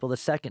 10 people the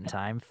second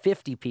time,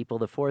 50 people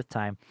the fourth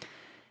time.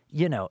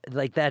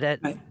 Like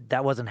that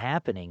that wasn't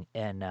happening.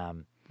 And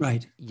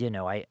right,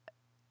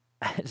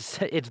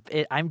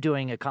 I'm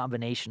doing a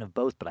combination of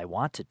both, but I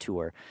want to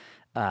tour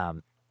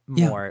more.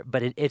 Yeah.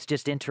 But it's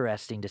just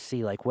interesting to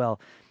see, like, well,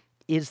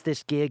 is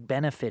this gig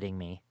benefiting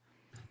me?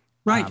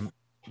 Right. And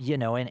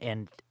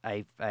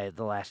I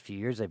the last few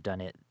years I've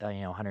done it,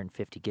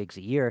 150 gigs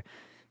a year.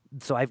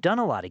 So I've done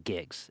a lot of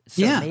gigs.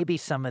 So maybe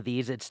some of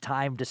these it's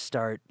time to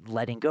start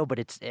letting go, but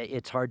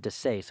it's hard to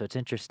say. So it's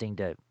interesting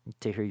to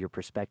hear your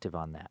perspective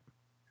on that.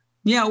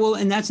 Yeah, well,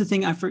 and that's the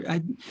thing. I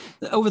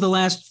over the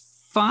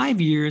last 5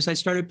 years, I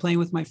started playing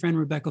with my friend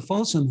Rebecca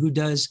Folsom, who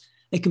does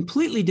a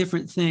completely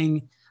different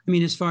thing. I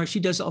mean, as far as she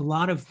does a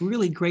lot of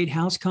really great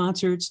house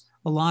concerts,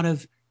 a lot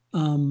of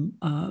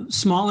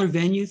smaller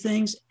venue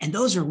things, and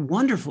those are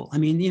wonderful. I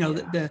mean,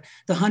 the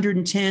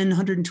 110,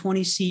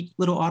 120 seat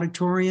little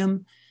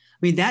auditorium.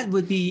 I mean, that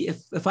would be,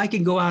 if I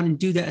can go out and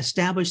do that,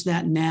 establish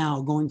that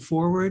now going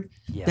forward,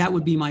 that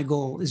would be my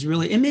goal, is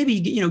really, and maybe,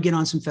 get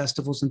on some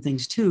festivals and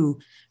things too,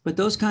 but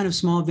those kind of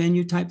small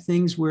venue type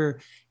things where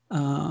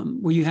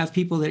you have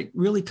people that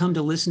really come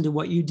to listen to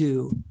what you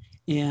do.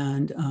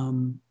 And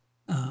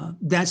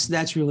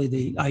that's really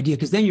the idea,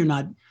 because then you're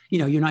not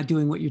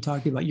doing what you're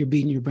talking about. You're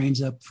beating your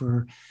brains up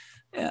for,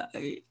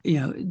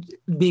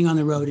 being on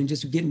the road and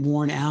just getting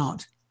worn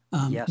out.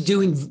 Yes.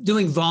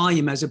 doing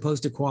volume as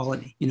opposed to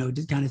quality,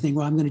 the kind of thing.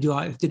 Well,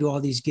 I have to do all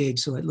these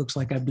gigs, so it looks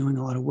like I'm doing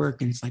a lot of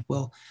work. And it's like,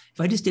 well,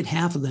 if I just did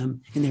half of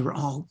them and they were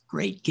all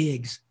great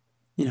gigs,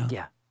 Yeah.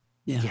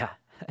 Yeah. Yeah.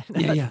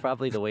 That's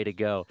probably the way to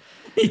go.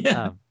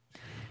 Yeah.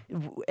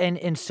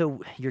 And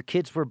so your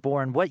kids were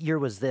born. What year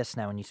was this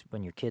now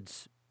when your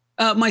kids?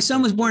 My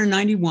son was born in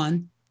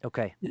 91.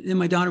 Okay. And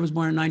my daughter was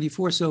born in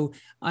 94. So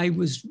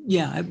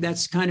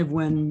that's kind of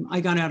when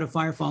I got out of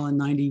Firefall in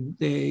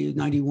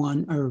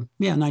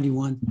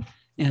 91.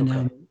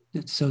 And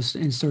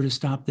and sort of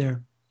stopped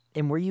there.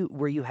 And were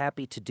you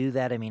happy to do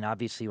that? I mean,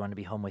 obviously you want to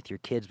be home with your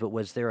kids, but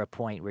was there a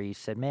point where you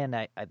said, man,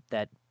 that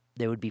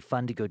it would be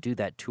fun to go do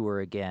that tour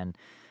again?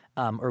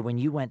 Or when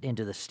you went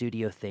into the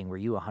studio thing, were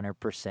you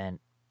 100%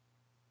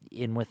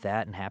 in with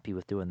that and happy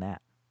with doing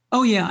that?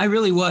 Oh yeah, I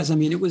really was. I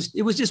mean, it was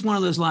just one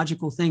of those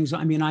logical things.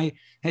 I mean, I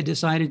had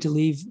decided to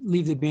leave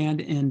the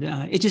band, and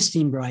it just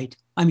seemed right.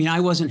 I mean, I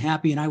wasn't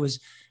happy, and I was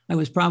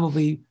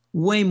probably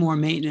way more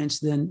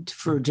maintenance than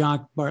for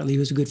Jock Bartley,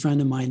 who's a good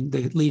friend of mine,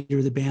 the leader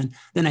of the band,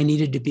 than I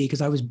needed to be,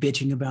 because I was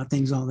bitching about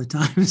things all the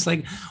time. It's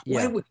like,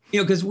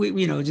 because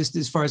we, just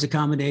as far as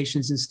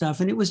accommodations and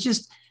stuff, and it was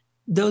just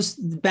those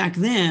back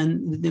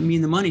then. I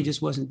mean, the money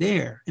just wasn't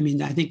there. I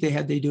mean, I think they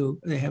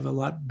have a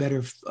lot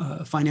better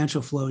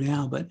financial flow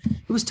now, but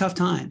it was tough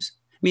times.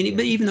 I mean,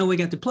 but even though we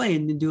got to play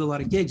and do a lot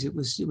of gigs, it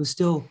was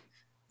still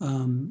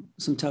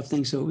some tough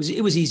things. So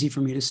it was easy for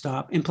me to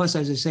stop. And plus,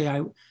 as I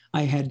say,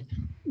 I had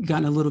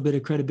gotten a little bit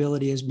of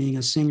credibility as being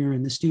a singer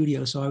in the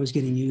studio, so I was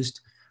getting used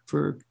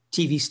for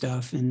TV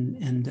stuff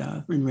and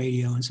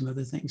radio and some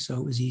other things. So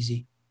it was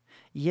easy.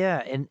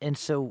 Yeah, and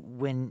so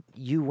when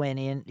you went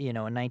in, in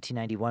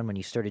 1991, when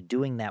you started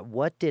doing that,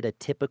 what did a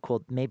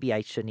typical, maybe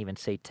I shouldn't even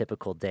say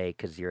typical day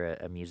because you're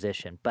a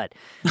musician, but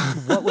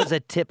what was a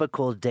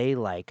typical day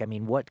like? I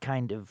mean, what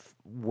kind of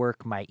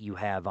work might you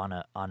have on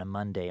a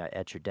Monday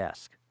at your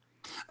desk?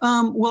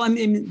 Well, I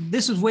mean,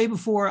 this was way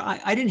before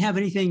I didn't have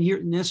anything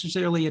here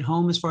necessarily at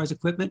home as far as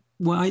equipment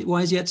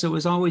wise yet. So it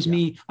was always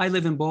me. I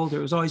live in Boulder.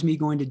 It was always me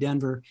going to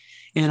Denver,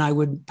 and I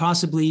would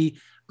possibly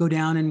go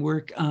down and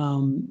work,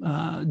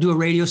 do a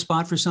radio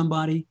spot for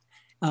somebody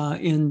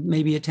in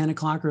maybe at 10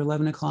 o'clock or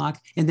 11 o'clock.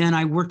 And then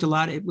I worked a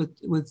lot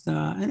with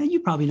and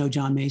you probably know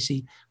John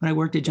Macy, but I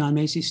worked at John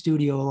Macy's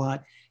studio a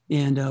lot,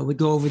 and would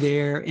go over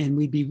there, and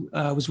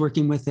was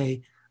working with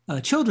a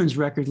children's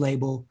record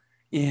label,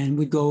 and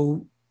would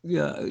go,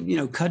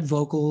 cut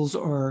vocals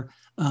or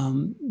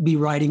be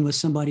writing with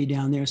somebody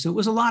down there. So it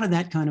was a lot of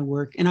that kind of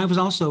work. And I was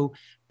also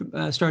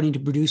starting to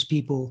produce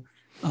people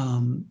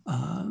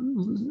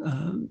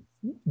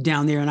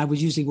down there, and I would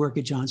usually work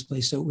at John's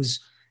place. So it was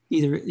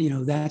either,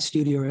 that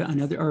studio or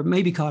another, or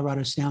maybe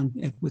Colorado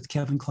Sound with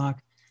Kevin Klock,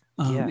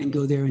 and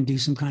go there and do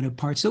some kind of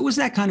parts. So it was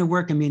that kind of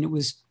work. I mean, it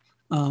was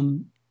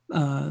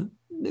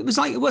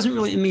like, it wasn't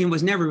really, I mean, it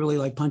was never really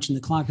like punching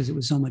the clock because it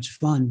was so much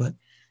fun, but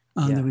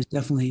there was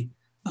definitely,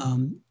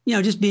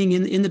 just being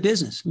in the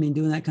business. I mean,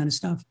 doing that kind of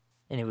stuff.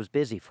 And it was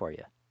busy for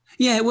you.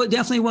 Yeah, it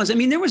definitely was. I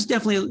mean, there was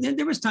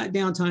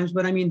down times,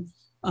 but I mean,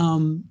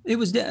 I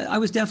was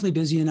definitely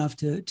busy enough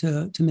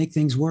to make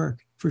things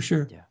work, for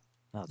sure. Yeah.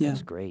 Oh,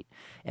 that's great.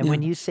 And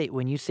when you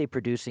say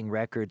producing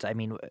records, I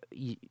mean,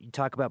 you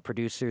talk about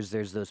producers,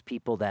 there's those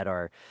people that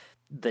are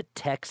the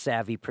tech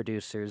savvy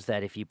producers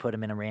that if you put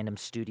them in a random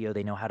studio,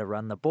 they know how to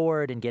run the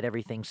board and get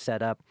everything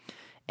set up.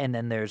 And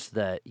then there's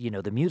the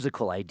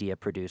musical idea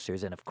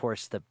producers, and of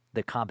course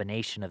the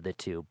combination of the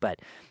two. But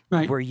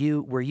right. were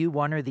you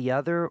one or the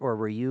other, or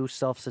were you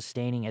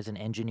self-sustaining as an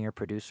engineer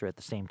producer at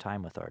the same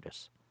time with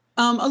artists?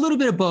 A little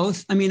bit of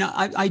both. I mean,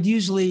 I'd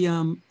usually,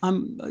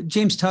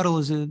 James Tuttle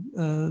is a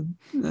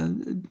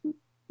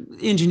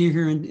engineer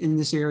here in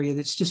this area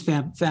that's just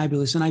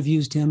fabulous. And I've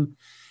used him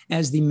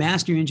as the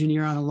master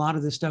engineer on a lot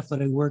of the stuff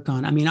that I work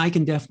on. I mean, I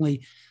can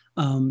definitely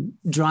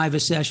drive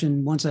a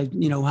session once I,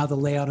 how the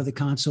layout of the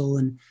console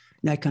and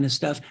that kind of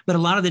stuff. But a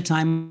lot of the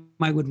time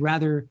I would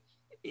rather,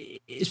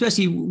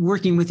 especially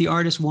working with the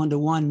artist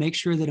one-to-one, make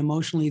sure that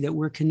emotionally that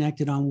we're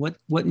connected on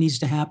what needs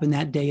to happen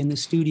that day in the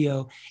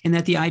studio, and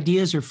that the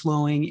ideas are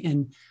flowing,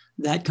 and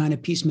that kind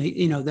of piece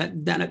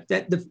that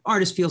the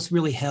artist feels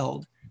really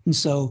held. And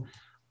so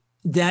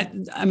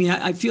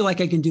I feel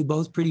like I can do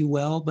both pretty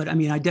well, but I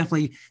mean, I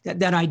definitely,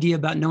 that idea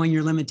about knowing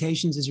your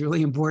limitations is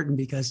really important,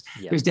 because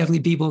there's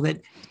definitely people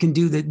that can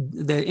do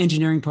the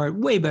engineering part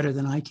way better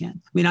than I can.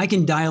 I mean, I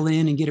can dial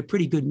in and get a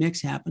pretty good mix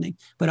happening,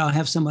 but I'll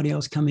have somebody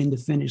else come in to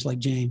finish, like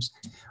James.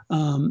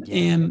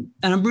 And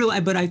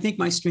but I think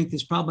my strength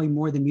is probably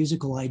more the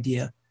musical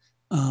idea,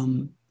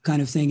 kind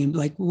of thing. And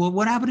like, well,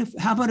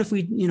 how about if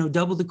we,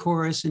 double the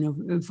chorus,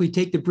 and if we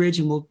take the bridge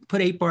and we'll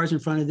put 8 bars in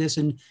front of this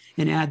and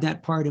add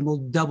that part, and we'll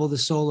double the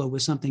solo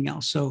with something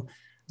else. So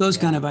those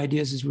kind of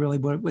ideas is really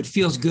what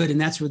feels good. And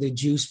that's where the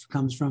juice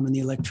comes from, and the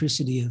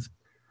electricity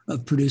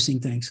of producing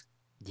things.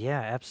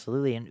 Yeah,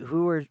 absolutely. And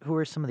who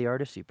are some of the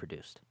artists you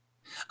produced?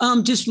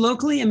 Just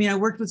locally. I mean, I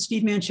worked with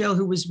Steve Manchell,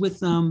 who was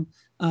with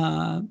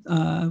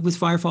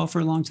Firefall for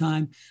a long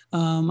time.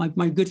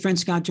 My good friend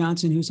Scott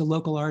Johnson, who's a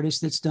local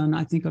artist that's done,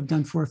 I think I've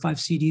done 4 or 5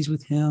 CDs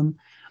with him.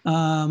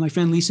 My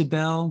friend Lisa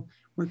Bell,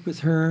 worked with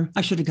her.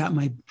 I should have got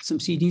some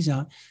CDs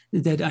out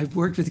that I've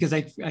worked with because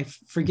I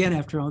forget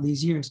after all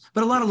these years.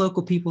 But a lot of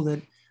local people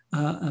that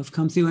have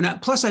come through.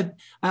 And plus, I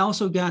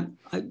also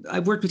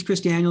I've worked with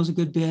Chris Daniels a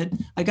good bit.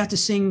 I got to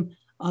sing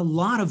a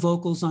lot of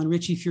vocals on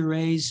Richie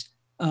Furay's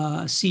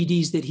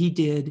CDs that he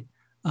did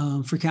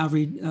for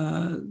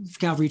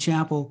Calvary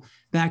Chapel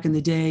back in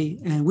the day,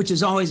 and which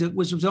was always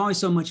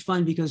so much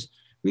fun because,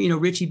 you know,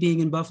 Richie being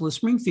in Buffalo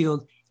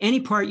Springfield, any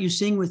part you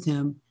sing with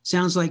him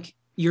sounds like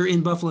you're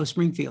in Buffalo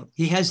Springfield.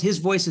 His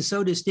voice is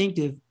so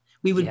distinctive.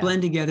 We would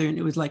blend together, and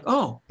it was like,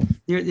 oh,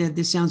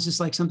 this sounds just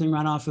like something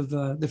right off of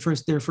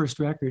their first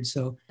record.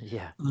 So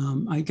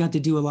I got to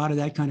do a lot of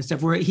that kind of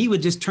stuff where he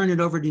would just turn it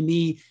over to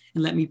me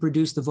and let me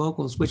produce the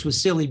vocals, which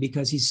was silly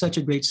because he's such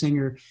a great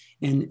singer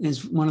and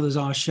is one of those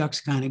aw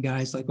shucks kind of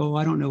guys. Like, oh,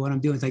 I don't know what I'm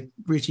doing. It's like,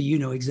 Richie, you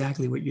know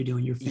exactly what you're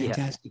doing. You're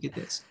fantastic at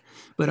this.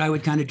 But I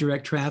would kind of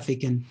direct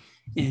traffic, and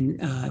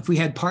if we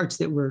had parts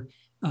that were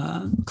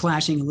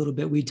clashing a little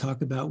bit, we'd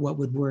talk about what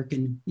would work,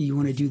 and you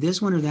want to do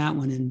this one or that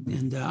one,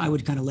 and I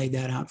would kind of lay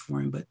that out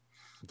for him. But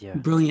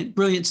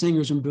brilliant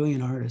singers and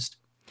brilliant artists.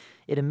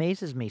 It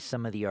amazes me,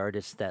 some of the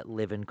artists that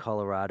live in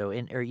Colorado,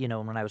 or you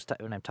know, when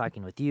I'm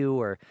talking with you,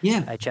 or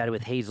I chatted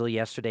with Hazel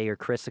yesterday or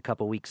Chris a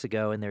couple weeks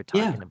ago, and they're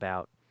talking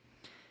about,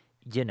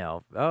 you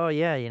know,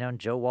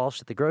 Joe Walsh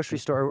at the grocery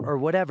store or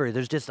whatever.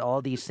 There's just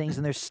all these things,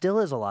 and there still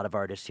is a lot of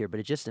artists here, but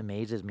it just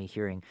amazes me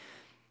hearing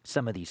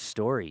some of these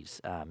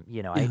stories.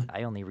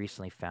 I only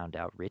recently found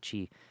out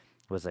Richie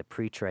was a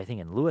preacher, I think,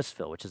 in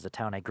Louisville, which is the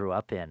town I grew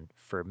up in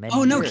for many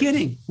years. Oh, no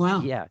kidding.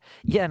 Wow. Yeah.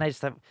 And I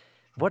just thought,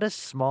 what a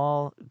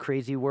small,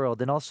 crazy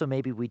world. And also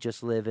maybe we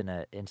just live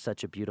in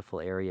such a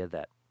beautiful area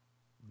that,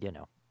 you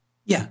know.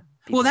 Yeah.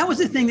 Well, that was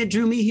the thing that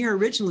drew me here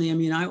originally. I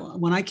mean,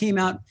 when I came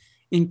out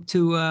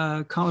into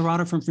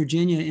Colorado from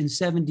Virginia in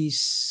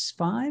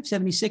 75,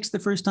 76 the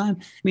first time,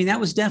 I mean, that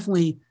was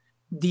definitely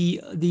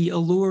the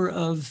allure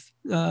of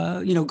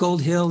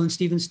Gold Hill and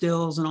Stephen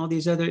Stills and all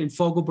these other, and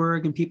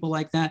Fogelberg and people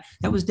like that.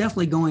 That was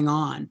definitely going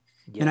on.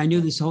 And I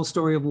knew this whole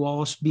story of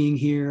Walsh being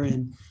here,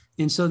 and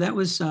so that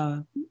was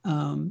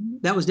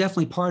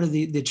definitely part of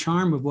the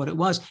charm of what it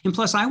was. And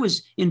plus, I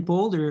was in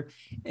Boulder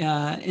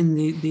in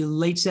the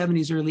late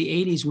 70s, early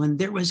 80s when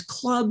there was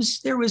clubs.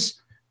 There was,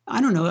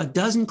 I don't know, a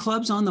dozen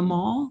clubs on the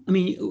mall. I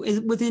mean,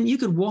 you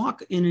could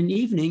walk in an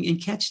evening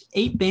and catch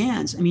 8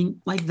 bands. I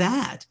mean, like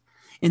that.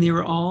 And they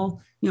were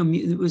all,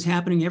 it was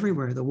happening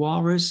everywhere. The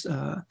Walrus,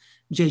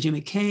 J.J.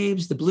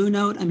 McCabe's, the Blue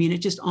Note. I mean, it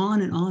just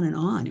on and on and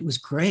on. It was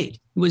great.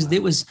 It was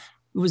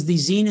the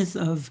zenith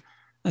of,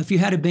 if you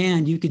had a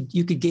band, you could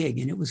gig,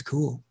 and it was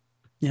cool.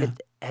 Yeah.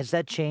 Has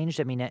that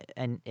changed? I mean,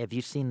 and have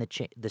you seen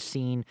the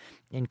scene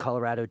in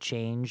Colorado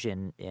change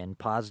in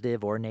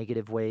positive or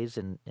negative ways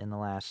in the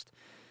last,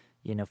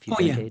 few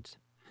decades?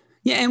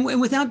 Yeah, and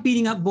without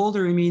beating up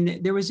Boulder, I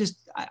mean, there was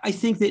just, I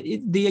think that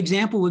the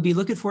example would be,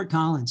 look at Fort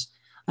Collins.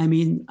 I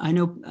mean, I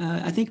know,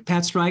 I think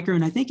Pat Stryker,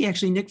 and I think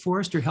actually Nick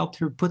Forrester helped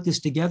her put this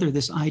together,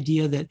 this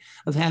idea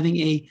of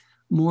having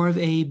more of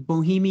a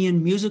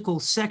bohemian musical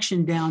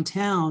section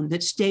downtown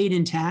that stayed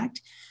intact.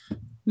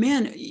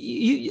 Man,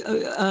 is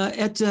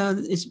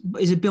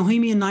it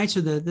Bohemian Nights,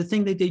 or the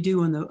thing that they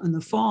do in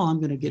the fall? I'm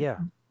going to get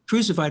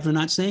crucified for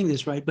not saying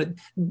this right, but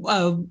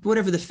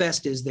whatever the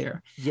fest is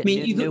there. Yeah, I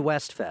mean, New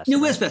West Fest.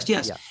 New West Fest,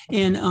 yes. Yeah.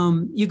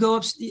 And you go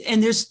up,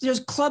 and there's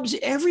clubs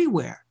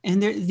everywhere,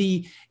 and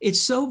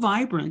it's so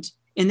vibrant,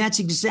 and that's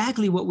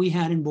exactly what we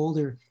had in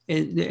Boulder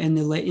in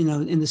the late, in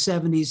the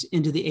 70s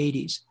into the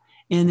 80s.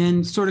 And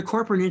then sort of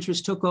corporate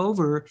interest took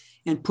over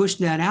and pushed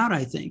that out,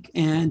 I think.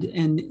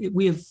 And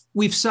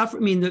we've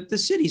suffered. I mean, the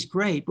city's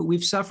great, but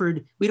we've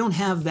suffered. We don't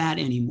have that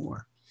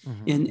anymore.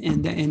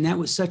 Mm-hmm. And that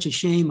was such a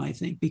shame, I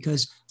think,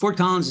 because Fort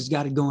Collins has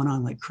got it going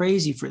on like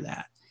crazy for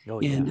that. Oh,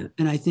 yeah.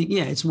 And I think,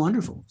 it's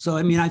wonderful. So,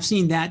 I mean, I've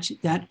seen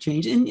that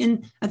change.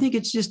 And I think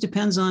it just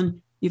depends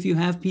on if you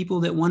have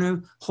people that want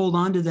to hold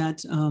on to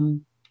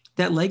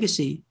that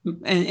legacy.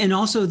 And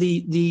also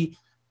the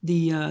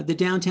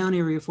downtown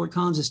area of Fort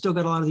Collins has still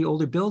got a lot of the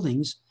older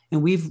buildings,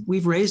 and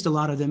we've raised a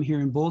lot of them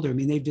here in Boulder. I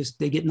mean,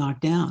 they get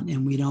knocked down,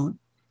 and we don't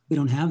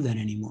have that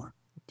anymore.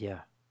 Yeah,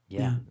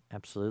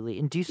 absolutely.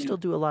 And do you still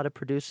do a lot of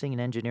producing and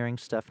engineering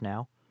stuff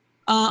now?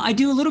 I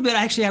do a little bit.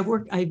 Actually,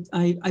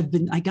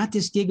 I got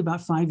this gig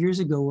about 5 years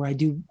ago where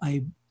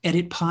I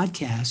edit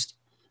podcast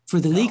for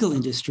the legal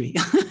industry.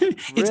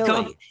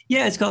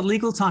 It's called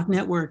Legal Talk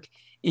Network.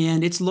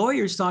 And it's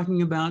lawyers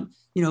talking about,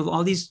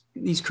 all these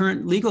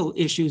current legal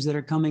issues that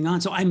are coming on.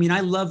 So, I mean,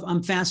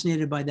 I'm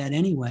fascinated by that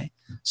anyway.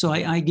 So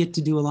I get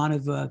to do a lot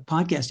of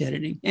podcast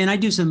editing, and I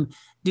do some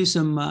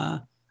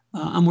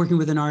I'm working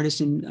with an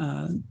artist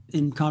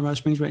in Colorado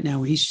Springs right now,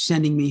 where he's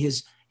sending me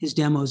his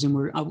demos,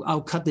 and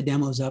I'll cut the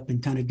demos up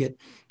and kind of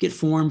get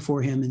form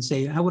for him and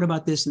say, what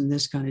about this and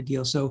this kind of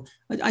deal? So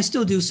I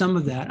still do some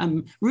of that.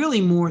 I'm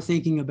really more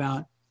thinking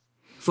about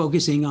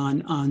focusing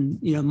on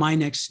my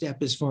next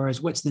step as far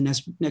as what's the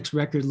next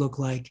record look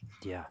like.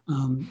 Yeah.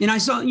 And I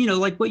saw,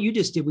 like what you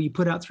just did, where you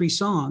put out 3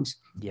 songs.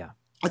 Yeah.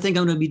 I think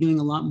I'm going to be doing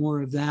a lot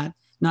more of that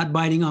not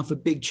biting off a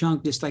big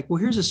chunk, just like, well,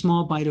 here's a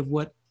small bite of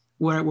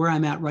where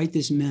I'm at right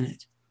this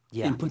minute,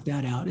 and put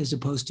that out, as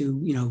opposed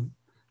to,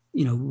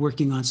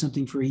 working on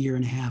something for a year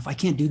and a half. I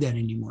can't do that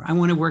anymore. I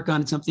want to work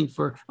on something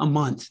for a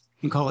month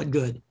and call it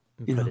good.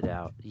 And put it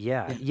out.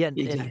 Yeah.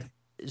 Exactly.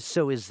 And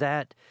so is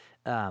that,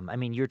 I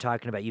mean, you're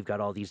talking about, you've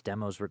got all these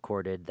demos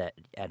recorded that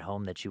at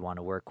home that you want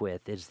to work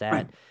with. Is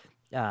that,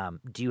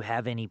 do you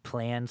have any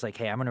plans? Like,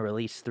 hey, I'm going to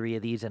release 3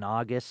 of these in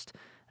August.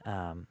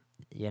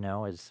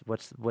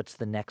 What's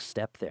the next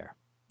step there?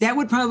 That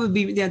would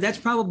probably be, that's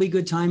probably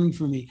good timing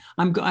for me.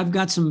 I've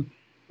got some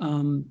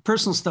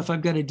personal stuff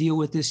I've got to deal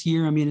with this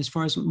year. I mean, as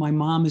far as my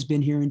mom has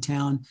been here in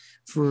town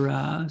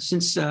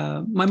since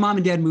my mom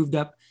and dad moved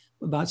up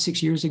about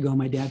 6 years ago.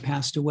 My dad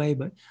passed away,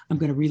 but I'm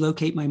going to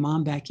relocate my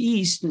mom back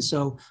east. And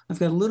so I've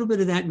got a little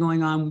bit of that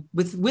going on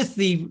with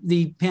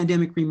the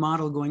pandemic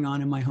remodel going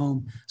on in my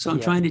home. So I'm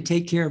trying to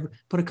take care of,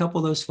 put a couple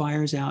of those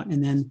fires out,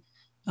 and then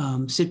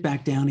sit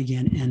back down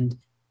again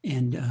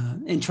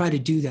and try to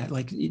do that,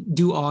 like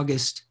do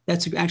August.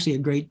 That's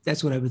actually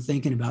that's what I've been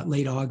thinking about,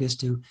 late August,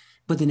 to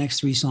put the next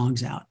 3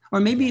 songs out. Or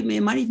maybe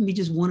it might even be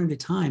just 1 at a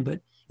time, but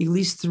at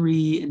least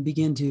 3, and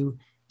begin to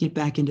get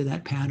back into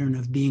that pattern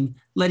of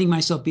letting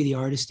myself be the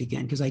artist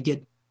again. Because I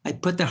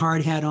put the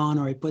hard hat on,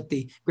 or I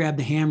grab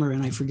the hammer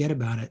and I forget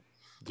about it.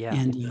 Yeah.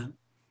 And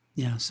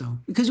so,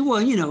 because, well,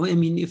 I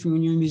mean,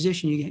 when you're a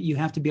musician, you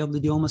have to be able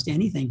to do almost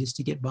anything just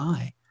to get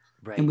by.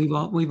 Right. And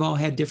we've all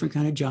had different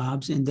kind of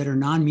jobs and that are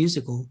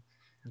non-musical,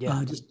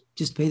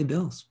 just pay the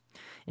bills.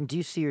 And do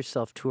you see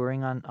yourself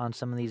touring on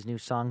some of these new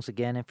songs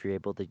again, if you're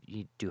able to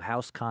do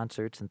house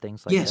concerts and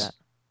things like that?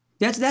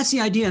 Yes, that's the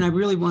idea, and I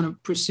really want to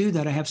pursue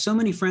that. I have so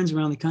many friends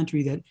around the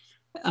country that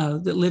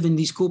live in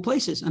these cool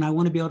places, and I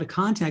want to be able to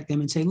contact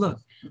them and say,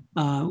 look,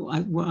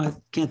 I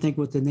can't think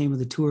what the name of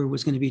the tour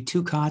was going to be.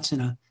 Two cots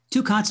and a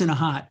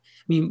hot.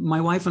 I mean,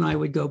 my wife and I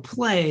would go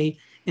play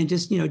and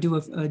just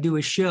do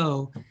a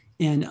show.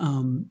 And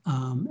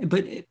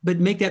but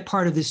make that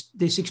part of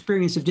this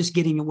experience of just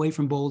getting away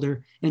from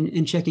Boulder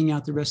and checking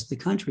out the rest of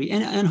the country,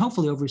 and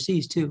hopefully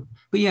overseas too.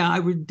 But yeah, I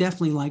would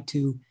definitely like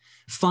to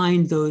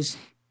find those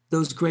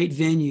great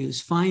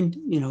venues, find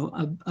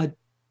a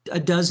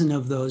dozen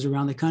of those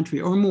around the country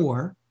or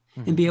more,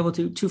 and be able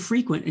to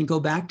frequent and go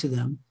back to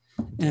them.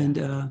 And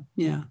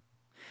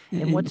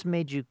And what's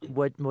made you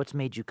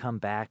come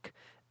back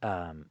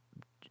to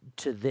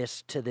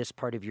this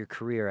part of your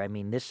career? I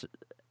mean, this.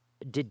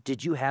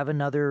 Did you have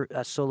another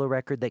solo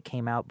record that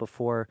came out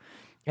before?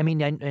 I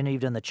mean, I know you've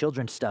done the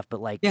children's stuff,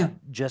 but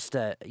just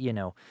a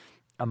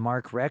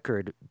Mark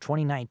record.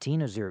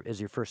 2019 is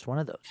your first one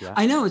of those. Yeah,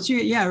 I know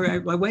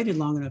I waited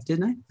long enough,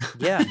 didn't I?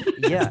 Yeah.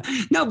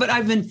 No, but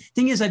I've been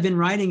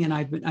writing, and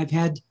I've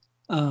had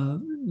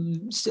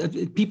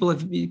people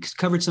have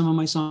covered some of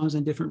my songs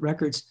on different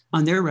records,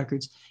 on their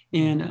records,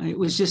 and it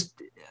was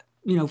just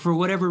for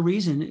whatever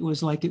reason, it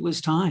was like it was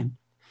time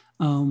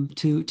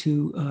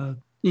to.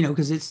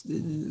 Because it's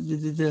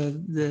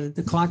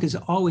the clock is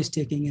always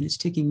ticking, and it's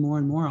ticking more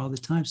and more all the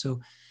time. So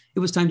it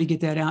was time to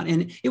get that out.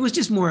 And it was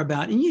just more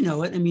about, and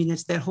I mean,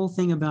 it's that whole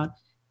thing about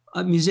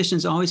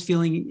musicians always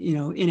feeling,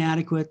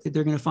 inadequate, that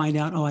they're going to find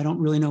out, oh, I don't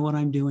really know what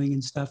I'm doing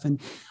and stuff. And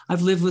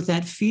I've lived with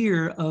that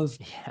fear of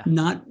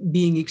not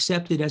being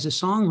accepted as a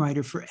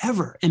songwriter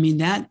forever. I mean,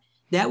 that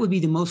would be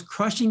the most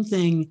crushing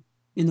thing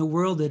in the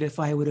world, that if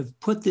I would have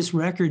put this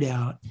record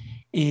out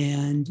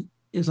and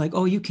it's like,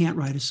 oh, you can't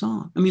write a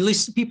song. I mean, at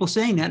least people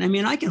saying that. I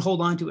mean, I can hold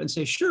on to it and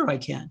say, sure, I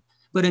can.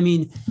 But I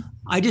mean,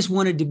 I just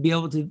wanted to be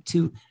able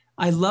to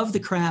I love the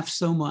craft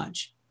so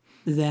much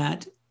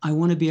that I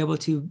want to be able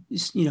to,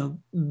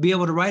 be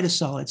able to write a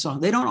solid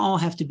song. They don't all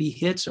have to be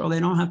hits, or they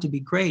don't have to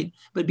be great,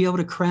 but be able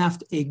to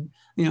craft a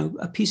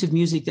piece of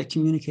music that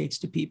communicates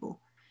to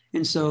people.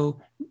 And so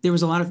there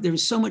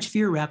was so much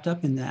fear wrapped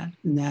up in that.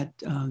 And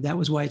that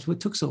was why it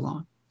took so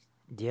long.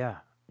 Yeah.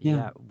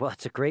 Well,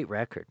 it's a great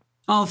record.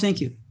 Oh,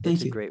 thank you.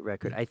 It's a great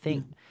record. I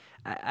think,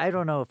 I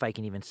don't know if I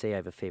can even say I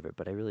have a favorite,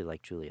 but I really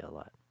like Julia a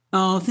lot.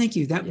 Oh, thank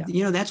you. That was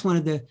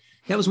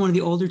one of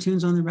the older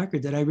tunes on the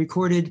record that I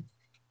recorded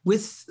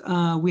with.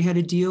 We had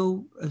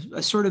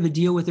a sort of a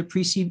deal with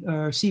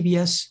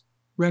CBS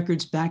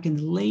Records back in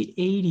the late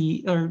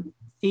 80 or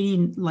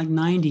 80, like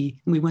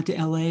 90, and we went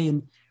to LA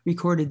and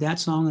recorded that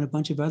song and a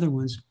bunch of other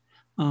ones.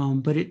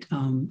 But it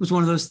was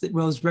one of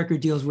those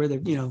record deals where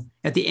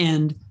at the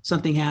end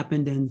something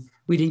happened and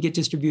we didn't get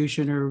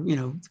distribution,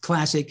 or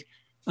classic.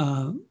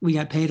 We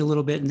got paid a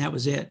little bit and that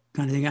was it,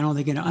 kind of thing. I don't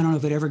know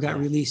if it ever got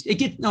released.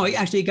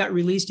 It got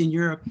released in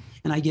Europe,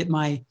 and I get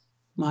my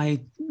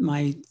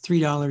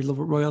 $3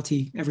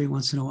 royalty every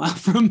once in a while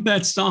from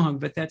that song,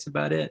 but that's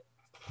about it.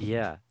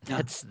 Yeah.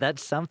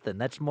 That's something.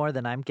 That's more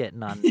than I'm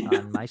getting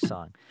on my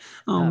song.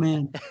 Oh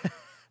man.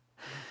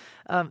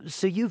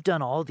 So you've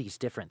done all these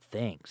different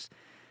things.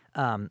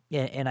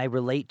 And I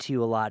relate to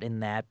you a lot in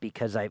that,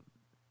 because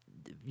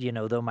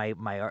though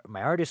my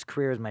artist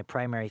career is my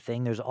primary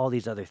thing, there's all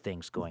these other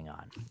things going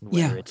on,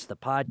 whether it's the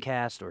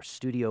podcast or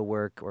studio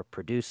work or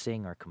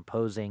producing or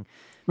composing,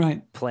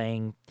 right?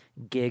 Playing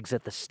gigs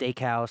at the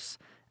steakhouse.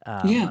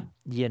 Yeah.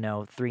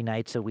 3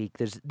 nights a week.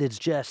 There's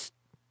just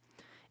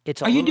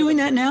it's Are all you over the doing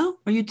that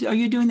place. now? Are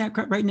you doing that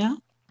right now?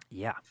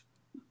 Yeah.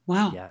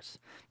 Wow. Yes.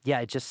 Yeah,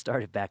 it just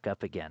started back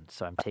up again,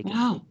 so I'm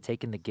Wow.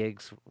 taking the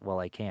gigs while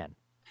I can.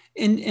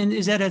 And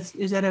is that a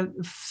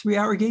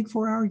 3-hour gig,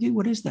 4-hour gig?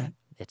 What is that?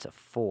 It's a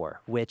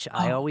 4, which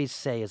I Oh. always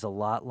say is a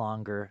lot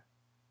longer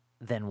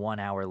than 1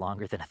 hour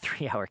longer than a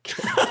 3-hour gig.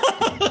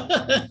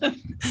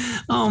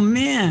 Oh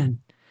man.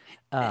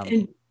 Um,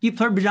 And you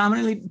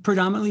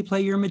predominantly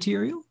play your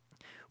material?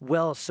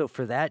 well, so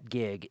for that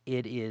gig,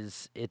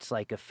 it's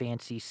like a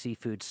fancy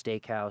seafood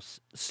steakhouse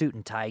suit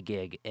and tie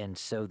gig, and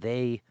so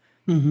they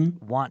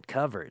Mm-hmm. want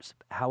covers.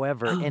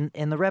 However, Oh,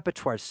 and the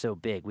repertoire's so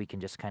big, we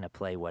can just kind of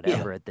play yeah.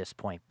 whatever at this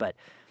point. But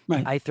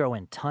Right. I throw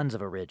in tons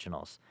of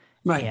originals,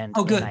 Right. and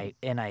Oh, and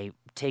good. I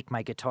take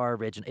my guitar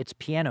original. It's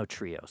piano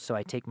trio, so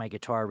I take my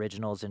guitar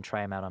originals and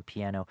try them out on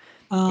piano.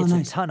 Oh, It's a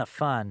nice. ton of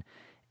fun,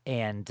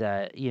 and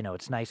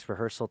it's nice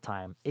rehearsal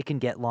time. It can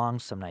get long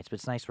some nights, but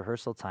it's nice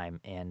rehearsal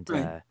time, and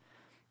Right.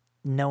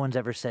 no one's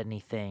ever said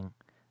anything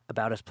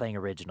about us playing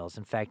originals.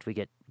 In fact, we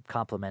get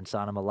compliments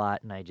on them a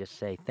lot, and I just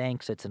say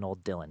thanks. It's an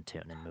old Dylan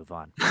tune, and move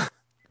on.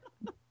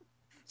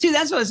 See,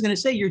 that's what I was going to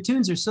say. Your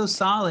tunes are so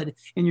solid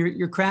and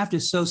your craft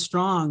is so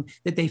strong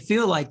that they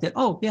feel like that.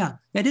 Oh, yeah,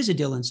 that is a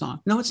Dylan song.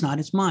 No, it's not.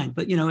 It's mine.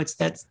 But it's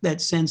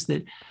that sense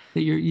that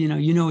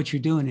you know what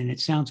you're doing, and it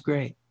sounds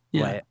great.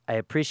 Well, Yeah, I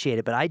appreciate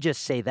it, but I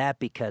just say that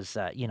because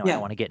I don't yeah.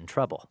 want to get in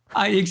trouble.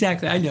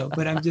 Exactly. I know,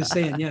 but I'm just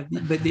saying. Yeah,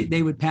 but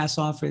they would pass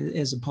off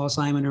as a Paul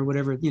Simon or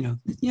whatever. Yeah,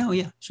 oh,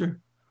 yeah, sure.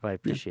 Well, I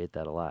appreciate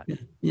that a lot. Yeah,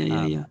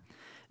 yeah, yeah.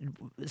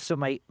 So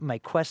my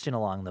question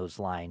along those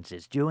lines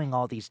is, doing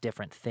all these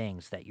different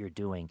things that you're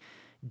doing,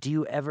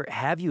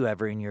 have you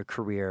ever in your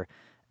career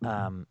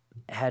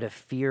had a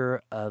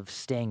fear of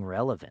staying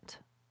relevant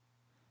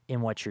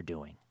in what you're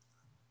doing?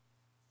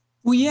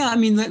 Well, yeah. I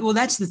mean,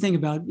 that's the thing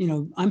about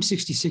I'm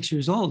 66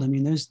 years old. I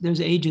mean, there's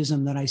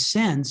ageism that I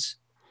sense,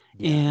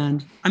 Yeah.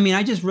 and I mean,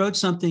 I just wrote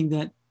something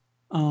that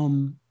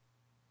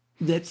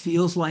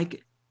feels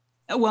like,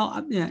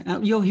 well, yeah,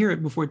 you'll hear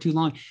it before too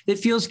long. It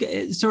feels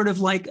sort of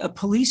like a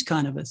police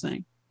kind of a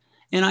thing.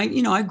 And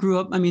I grew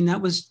up. I mean, that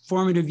was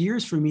formative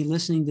years for me,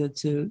 listening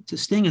to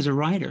Sting as a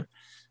writer.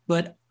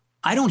 But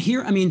I don't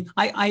hear. I mean,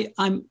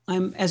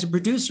 I'm as a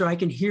producer, I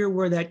can hear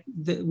where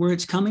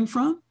it's coming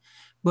from,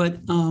 but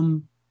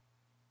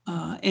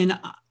and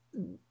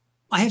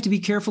I have to be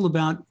careful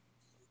about.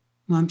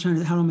 Well,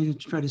 how am I going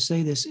to try to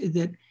say this?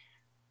 That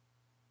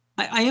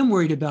I am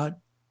worried about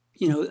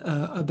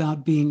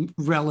about being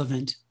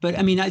relevant. But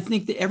I mean, I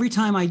think that every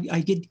time I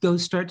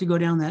start to go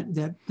down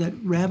that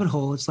rabbit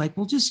hole, it's like,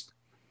 well, just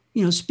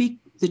speak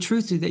the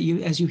truth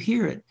that as you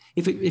hear it.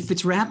 If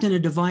it's wrapped in a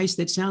device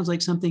that sounds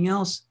like something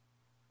else,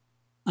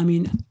 I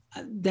mean,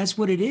 that's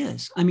what it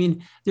is. I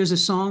mean, there's a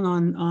song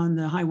on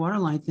the High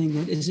Waterline thing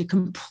that is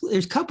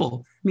there's a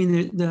couple. I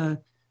mean,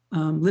 the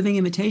Living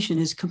Imitation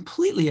is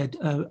completely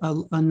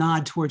a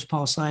nod towards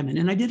Paul Simon,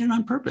 and I did it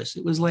on purpose.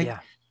 It was like.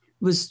 Yeah.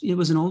 It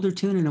was an older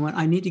tune, and I went,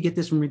 I need to get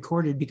this one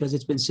recorded because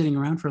it's been sitting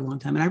around for a long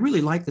time. And I really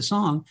like the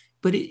song,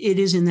 but it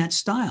is in that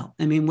style.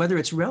 I mean, whether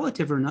it's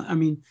relative or not, I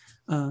mean,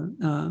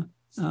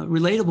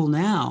 relatable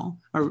now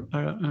or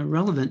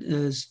relevant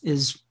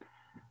is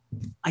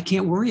I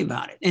can't worry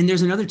about it. And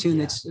there's another tune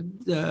that's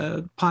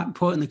the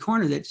Poet in the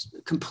Corner that's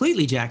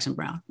completely Jackson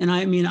Browne. And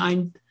I mean,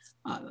 I'm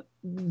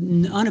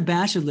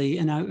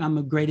unabashedly, and I'm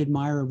a great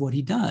admirer of what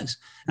he does.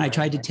 And I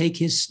tried to take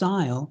his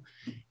style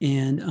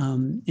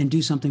and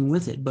do something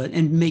with it,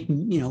 and make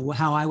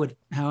how I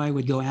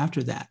would go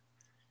after that.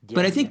 Yeah.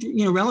 But I think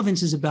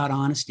relevance is about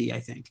honesty.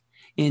 I think,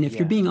 and if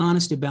you're being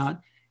honest about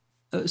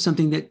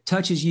something that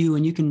touches you,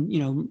 and you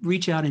can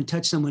reach out and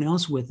touch someone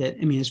else with it.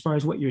 I mean, as far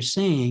as what you're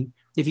saying,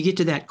 if you get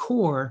to that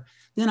core,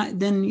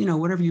 then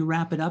whatever you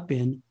wrap it up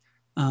in.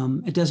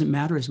 It doesn't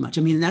matter as much.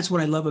 I mean, that's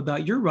what I love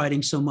about your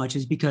writing so much,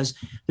 is because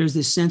there's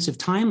this sense of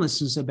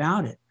timelessness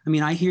about it. I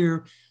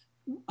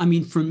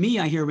mean, for me,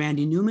 I hear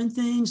Randy Newman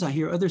things. I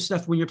hear other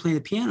stuff when you're playing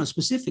the piano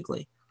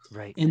specifically.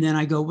 Right. And then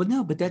I go, well,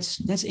 no, but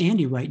that's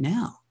Andy right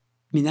now.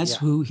 I mean, that's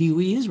who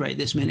he is right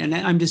this minute. And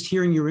I'm just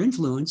hearing your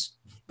influence,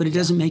 but it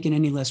doesn't make it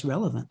any less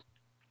relevant.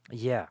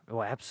 Yeah.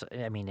 Well,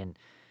 absolutely. I mean, and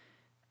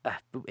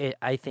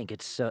I think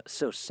it's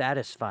so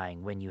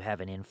satisfying when you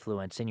have an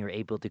influence and you're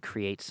able to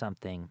create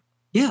something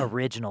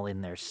original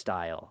in their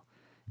style.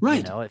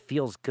 Right. It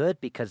feels good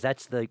because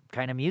that's the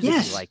kind of music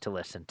you like to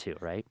listen to,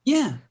 right?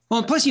 Yeah.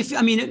 Well, plus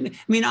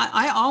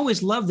I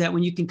always love that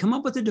when you can come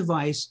up with a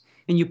device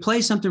and you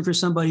play something for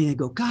somebody and they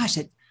go, gosh,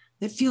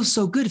 that feels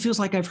so good. It feels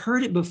like I've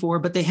heard it before,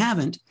 but they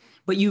haven't.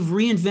 But you've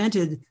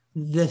reinvented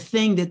the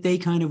thing that they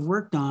kind of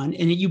worked on,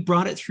 and you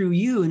brought it through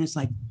you. And it's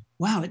like,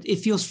 wow, it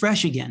feels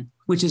fresh again,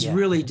 which is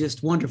really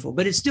just wonderful,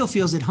 but it still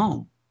feels at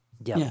home.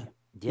 Yeah.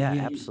 Yeah,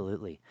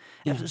 absolutely.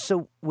 Yeah.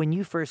 So when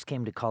you first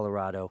came to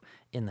Colorado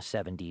in the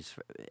 70s,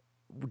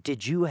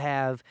 did you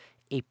have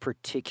a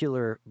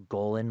particular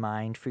goal in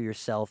mind for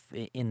yourself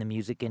in the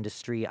music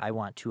industry? I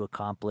want to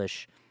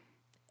accomplish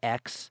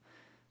X.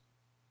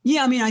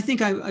 Yeah, I mean, I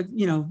think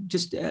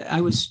just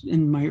I was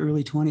in my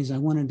early 20s. I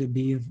wanted to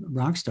be a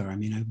rock star. I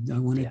mean, I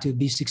wanted to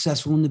be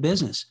successful in the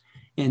business,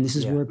 and this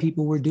is where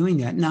people were doing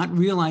that, not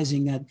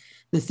realizing that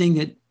the thing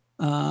that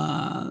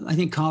I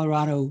think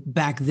Colorado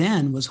back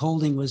then was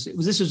holding was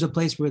this was a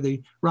place where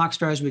the rock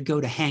stars would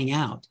go to hang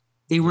out.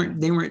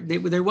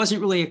 There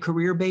wasn't really a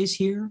career base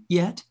here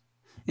yet,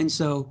 and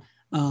so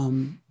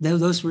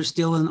those were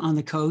still on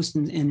the coast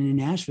and in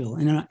Nashville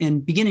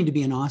and beginning to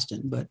be in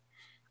Austin, but.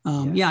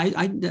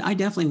 I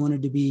definitely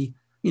wanted to be,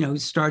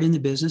 start in the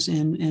business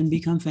and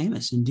become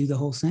famous and do the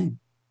whole thing.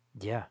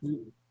 Yeah.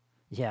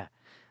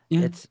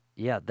 It's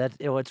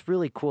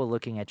really cool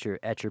looking at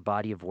your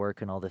body of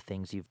work and all the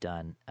things you've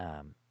done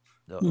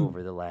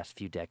over the last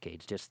few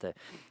decades. Just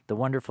the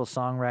wonderful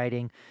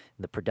songwriting,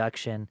 the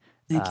production.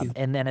 Thank you.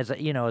 And then as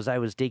I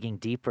was digging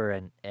deeper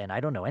and I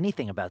don't know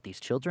anything about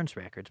these children's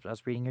records, but I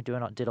was reading you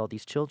did all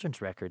these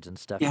children's records and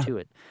stuff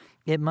too.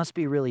 It must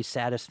be really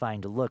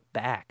satisfying to look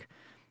back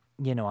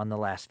on the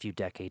last few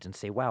decades and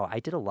say, wow, I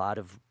did a lot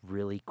of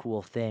really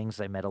cool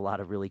things. I met a lot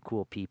of really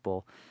cool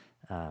people.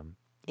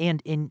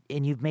 And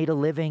you've made a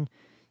living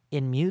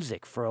in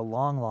music for a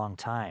long, long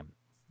time.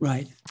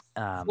 Right.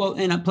 Well,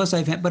 and plus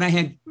I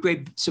had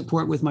great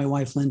support with my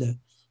wife, Linda,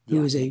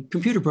 who is a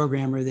computer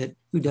programmer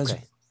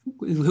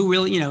who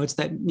really, it's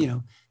that,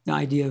 the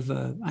idea of,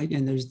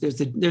 and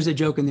there's a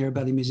joke in there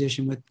about a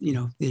musician with,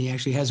 that he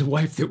actually has a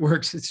wife that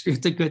works. It's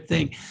a good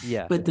thing.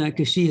 Yeah. But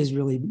because she has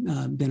really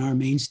been our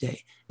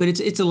mainstay, but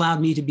it's allowed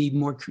me to be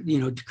more,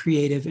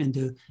 creative and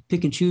to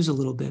pick and choose a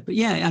little bit. But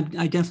yeah,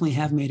 I definitely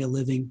have made a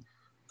living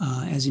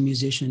as a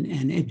musician,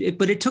 and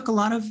but it took a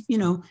lot of,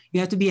 you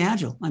have to be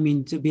agile. I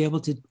mean, to be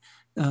able to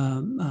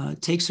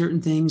take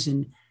certain things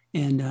and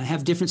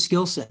have different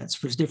skill sets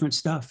for different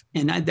stuff.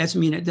 And that's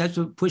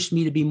what pushed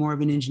me to be more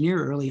of an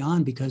engineer early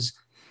on, because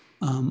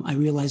I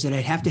realized that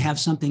I'd have to have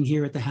something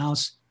here at the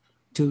house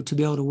to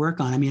be able to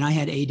work on. I mean, I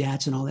had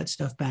ADATs and all that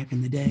stuff back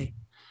in the day.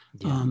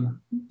 Yeah.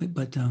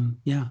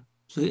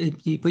 So,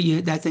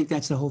 I think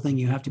that's the whole thing.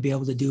 You have to be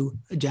able to do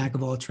a jack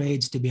of all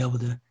trades to be able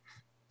to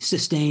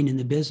sustain in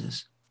the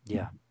business.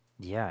 Yeah.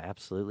 Yeah,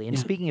 absolutely. And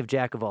speaking of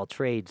jack of all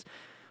trades,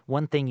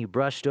 one thing you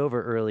brushed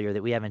over earlier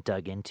that we haven't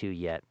dug into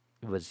yet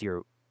was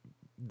the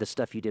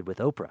stuff you did with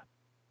Oprah.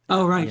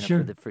 Oh, right.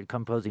 Sure. For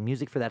composing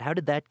music for that. How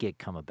did that gig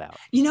come about?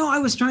 I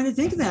was trying to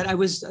think of that. I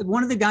was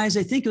one of the guys,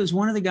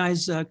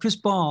 Chris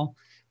Ball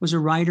was a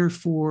writer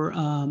for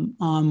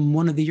on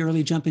one of the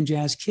early Jumpin'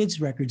 Jazz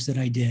Kids records that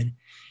I did.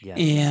 Yeah.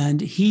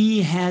 And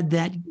he had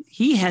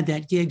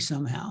that gig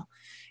somehow.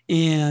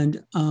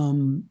 And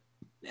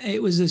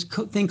it was this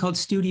thing called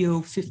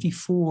Studio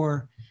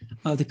 54,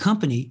 the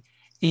company.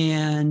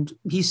 And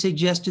he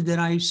suggested that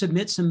I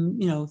submit some,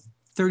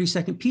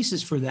 30-second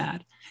pieces for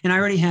that. And I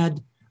already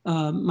had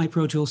my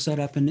Pro Tools set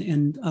up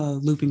and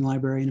looping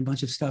library and a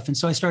bunch of stuff. And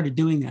so I started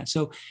doing that.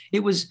 So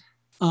it was,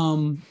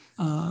 and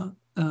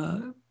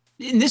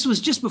this was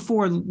just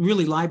before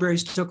really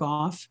libraries took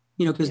off,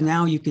 because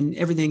now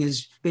everything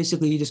is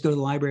basically, you just go to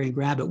the library and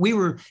grab it.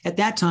 At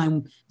that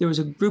time, there was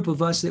a group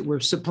of us that were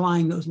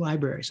supplying those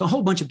libraries, a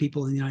whole bunch of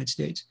people in the United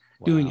States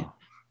doing it.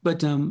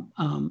 But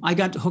I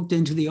got hooked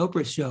into the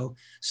Oprah show.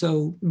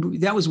 So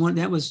that was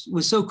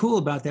was so cool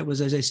about that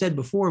was, as I said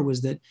before,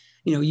 was that,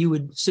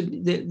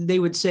 they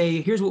would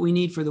say, here's what we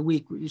need for the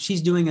week.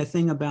 She's doing a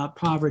thing about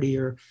poverty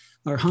or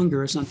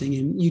hunger or something,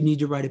 and you need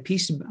to write a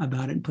piece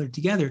about it and put it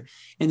together.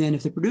 And then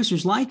if the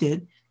producers liked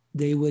it,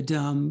 they would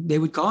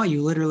call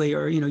you literally,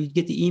 or, you'd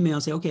get the email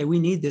and say, okay, we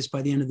need this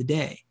by the end of the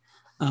day.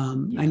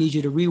 I need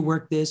you to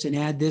rework this and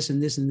add this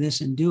and this and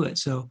this and do it.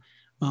 So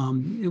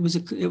it was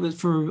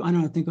for, I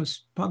don't know, I think it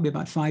was probably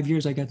about 5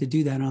 years I got to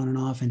do that on and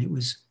off. And it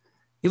was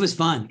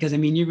fun because,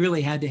 you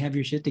really had to have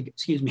your shit together.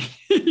 Excuse me,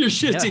 your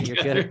shit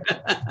together.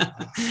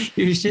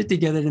 Your shit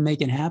together to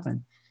make it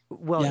happen.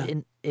 Well,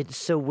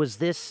 so was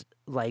this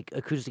like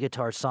acoustic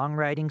guitar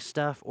songwriting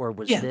stuff, or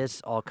was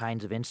this all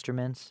kinds of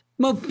instruments?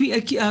 Well,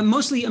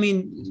 mostly.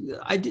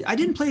 I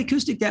didn't play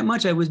acoustic that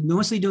much. I was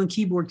mostly doing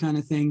keyboard kind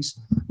of things.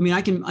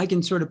 I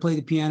can sort of play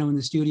the piano in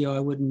the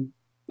studio.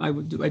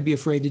 I'd be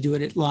afraid to do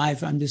it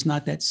live. I'm just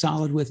not that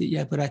solid with it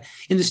yet. But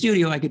in the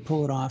studio, I could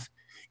pull it off.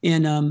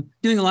 And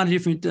doing a lot of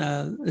different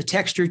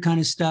textured kind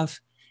of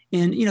stuff.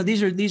 And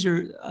these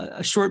are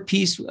a short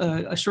piece,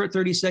 a short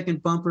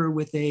 30-second bumper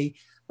with a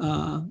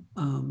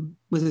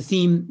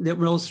theme that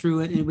rolls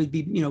through it, and it would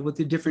be with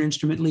a different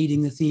instrument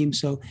leading the theme.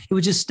 So it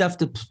was just stuff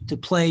to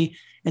play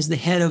as the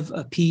head of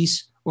a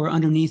piece or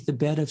underneath the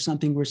bed of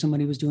something where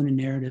somebody was doing a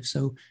narrative.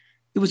 So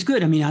it was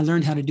good. I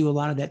learned how to do a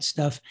lot of that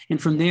stuff,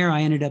 and from there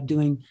I ended up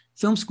doing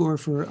film score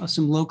for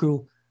some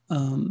local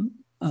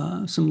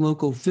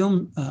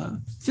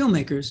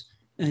filmmakers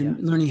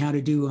and learning how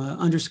to do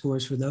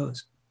underscores for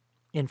those.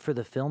 And for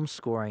the film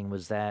scoring,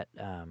 was that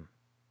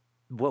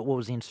what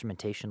was the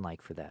instrumentation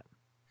like for that?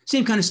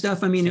 Same kind of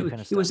stuff.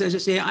 It was, as I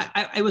say,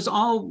 I was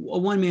all a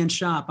one-man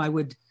shop. I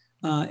would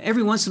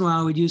every once in a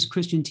while I would use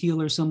Christian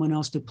Thiel or someone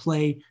else to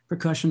play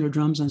percussion or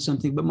drums on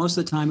something, but most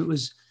of the time it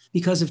was,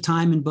 because of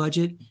time and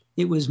budget,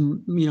 it was,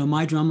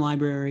 my drum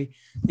library,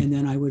 and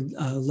then I would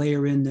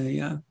layer in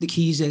the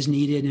keys as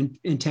needed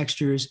and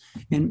textures,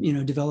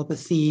 and develop a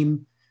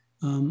theme.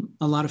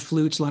 A lot of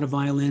flutes, a lot of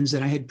violins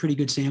that I had pretty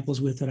good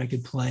samples with that I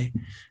could play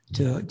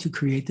to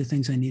create the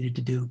things I needed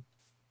to do.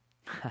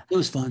 It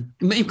was fun.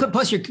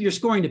 Plus, you're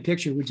scoring the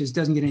picture, which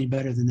doesn't get any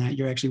better than that.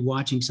 You're actually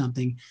watching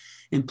something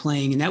and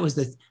playing, and that was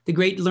the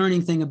great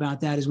learning thing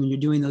about that is when you're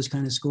doing those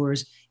kind of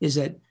scores is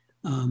that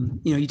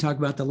you talk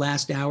about the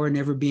last hour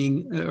never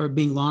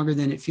being longer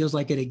than it feels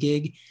like at a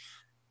gig.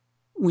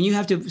 When you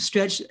have to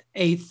stretch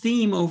a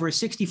theme over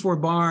 64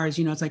 bars,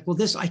 it's like, well,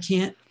 I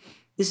can't.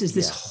 This is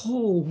this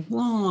whole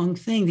long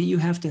thing that you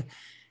have to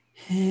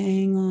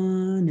hang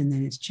on, and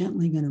then it's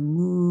gently going to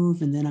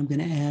move, and then I'm going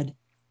to add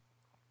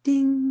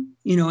ding,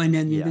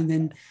 and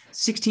then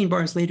 16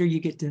 bars later you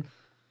get to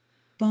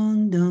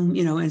bum dum,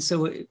 and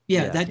so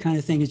that kind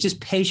of thing. It's just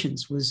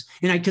patience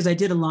because I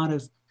did a lot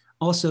of,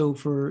 also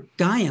for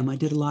Gaiam, I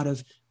did a lot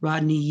of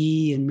Rodney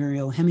Yee and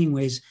Mariel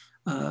Hemingway's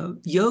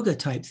yoga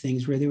type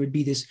things where there would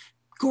be this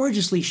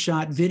gorgeously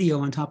shot video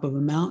on top of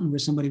a mountain where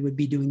somebody would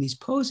be doing these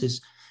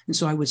poses. And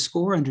so I would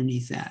score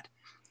underneath that.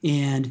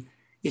 And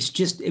it's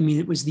just,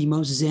 it was the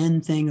most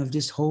Zen thing of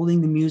just holding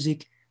the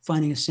music,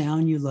 finding a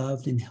sound you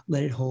loved and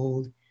let it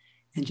hold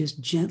and just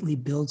gently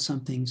build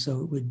something.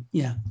 So it would,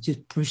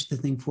 just push the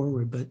thing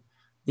forward. But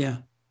yeah.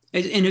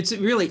 And it's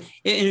really,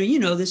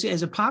 this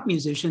as a pop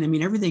musician,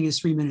 everything is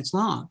 3 minutes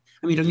long.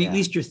 At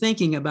least you're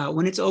thinking about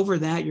when it's over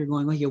that, you're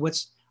going, okay,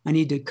 I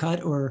need to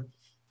cut or,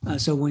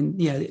 so when,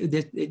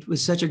 it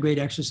was such a great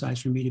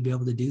exercise for me to be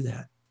able to do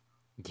that.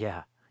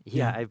 Yeah,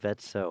 I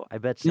bet so.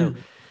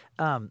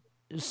 Yeah.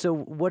 So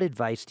what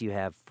advice do you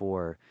have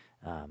for,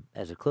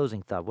 as a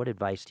closing thought, what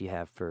advice do you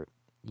have for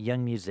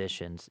young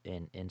musicians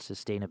in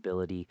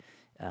sustainability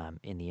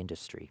in the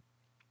industry?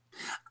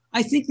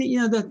 I think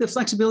that, the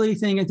flexibility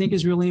thing I think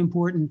is really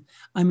important.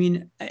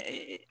 And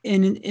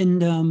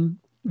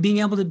being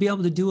able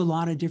to do a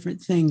lot of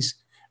different things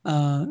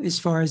as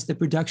far as the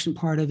production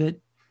part of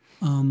it.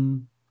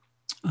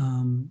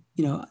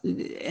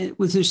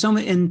 There's so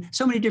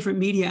many different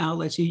media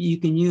outlets you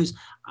can use.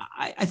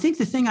 I think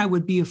the thing I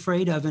would be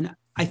afraid of, and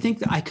I think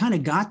that I kind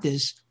of got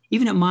this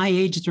even at my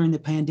age during the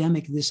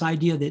pandemic, this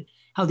idea that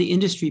how the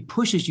industry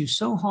pushes you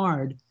so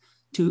hard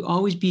to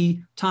always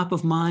be top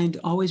of mind,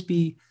 always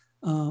be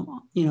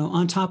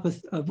on top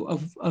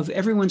of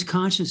everyone's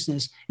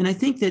consciousness. And I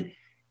think that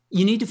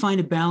you need to find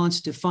a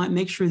balance to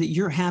make sure that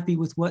you're happy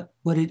with what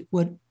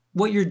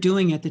you're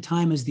doing at the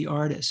time as the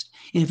artist.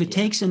 And if it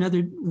takes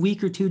another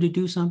week or two to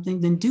do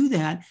something, then do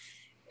that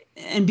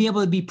and be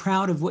able to be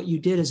proud of what you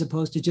did, as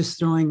opposed to just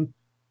throwing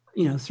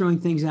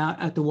things out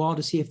at the wall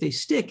to see if they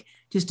stick,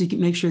 just to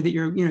make sure that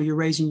you're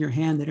raising your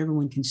hand that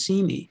everyone can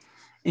see me.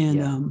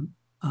 And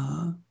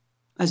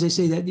as I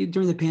say, that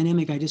during the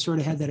pandemic, I just sort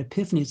of had that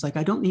epiphany. It's like,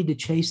 I don't need to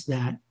chase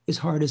that as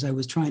hard as I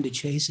was trying to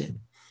chase it.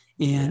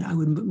 And I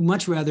would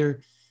much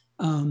rather,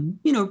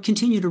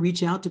 continue to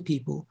reach out to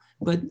people,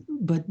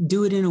 but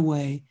do it in a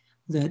way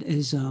that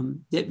is,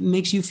 that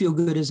makes you feel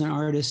good as an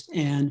artist.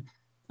 And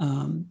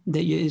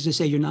that you, as I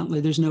say,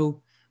 there's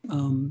no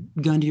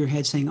gun to your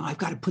head saying, I've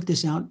got to put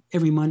this out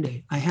every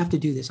Monday. I have to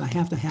do this. I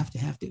have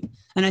to.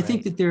 And I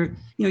think that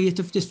you have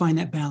to just find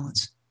that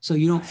balance so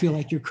you don't feel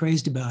like you're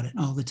crazed about it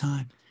all the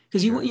time.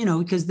 Because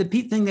because the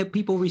thing that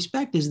people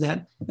respect is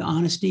that the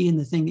honesty and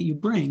the thing that you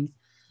bring.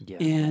 Yeah.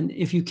 And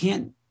if you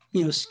can't,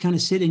 kind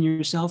of sit in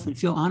yourself and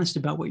feel honest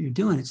about what you're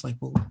doing, it's like,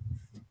 well,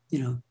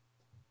 you're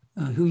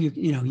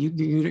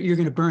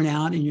going to burn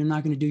out and you're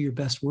not going to do your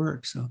best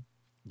work. So,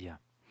 yeah,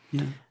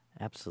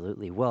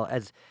 absolutely. Well,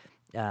 as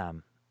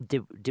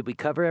did we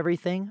cover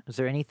everything? Is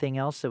there anything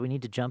else that we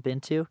need to jump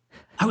into?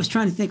 I was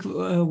trying to think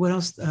what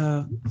else.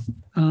 I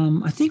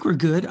think we're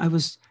good.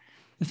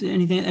 If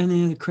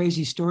any other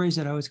crazy stories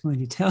that I was going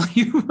to tell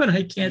you, but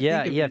I can't.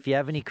 Yeah. If you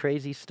have any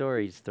crazy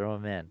stories, throw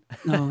them in.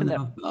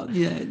 No.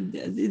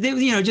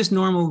 They, just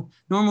normal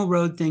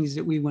road things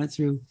that we went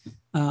through,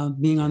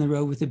 being on the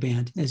road with the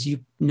band, as you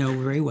know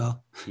very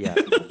well. Yeah,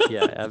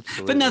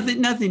 absolutely. But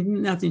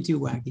nothing too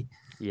wacky.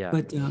 Yeah.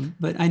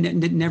 But I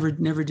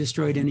never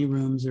destroyed any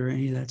rooms or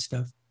any of that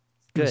stuff.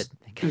 Good.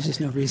 There's just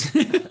no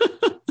reason.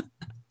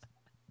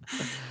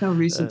 No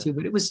reason to.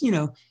 But it was,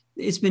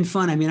 it's been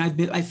fun.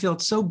 I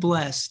felt so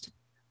blessed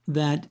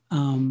that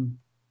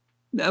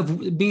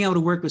of being able to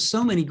work with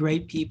so many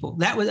great people.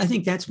 I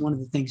think that's one of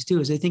the things too,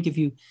 is I think if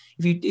you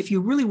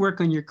really work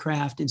on your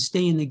craft and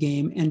stay in the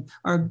game and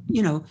are,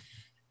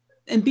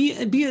 and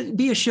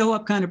be a show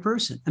up kind of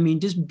person.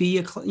 Just be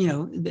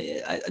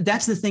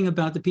that's the thing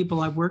about the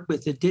people I've worked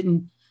with that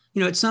didn't,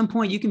 at some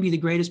point you can be the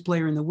greatest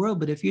player in the world,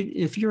 but if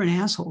you're an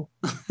asshole,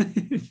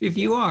 if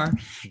you are,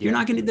 you're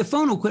not the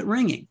phone will quit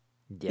ringing.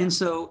 Yeah. And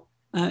so,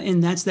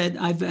 and that's that.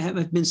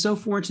 I've been so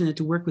fortunate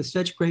to work with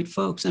such great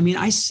folks.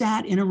 I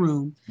sat in a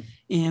room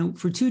and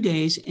for 2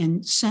 days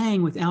and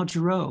sang with Al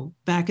Jarreau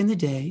back in the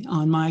day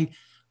on my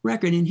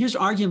record. And here's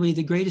arguably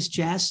the greatest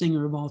jazz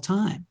singer of all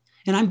time.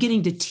 And I'm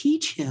getting to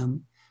teach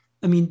him,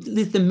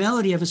 the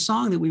melody of a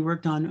song that we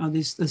worked on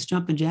this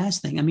Jumpin' Jazz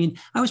thing.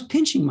 I was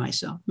pinching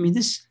myself.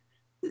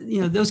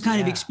 those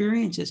kind of Yeah.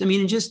 experiences. I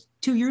mean, and just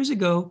 2 years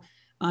ago,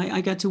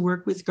 I got to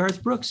work with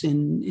Garth Brooks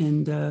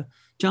and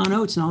John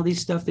Oates and all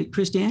these stuff that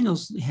Chris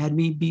Daniels had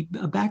me be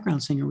a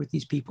background singer with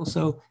these people.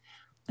 So,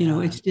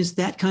 it's just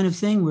that kind of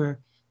thing where,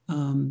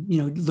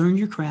 learn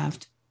your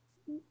craft,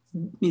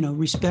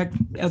 respect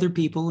other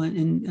people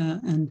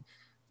and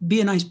be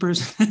a nice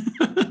person.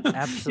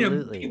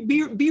 Absolutely.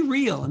 Be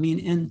real. I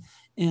mean,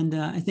 and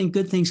I think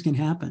good things can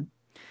happen.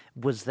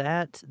 Was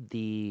that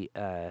the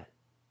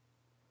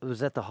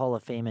Hall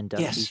of Fame inductee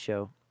Yes.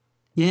 show?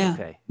 Yeah.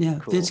 Okay. Yeah.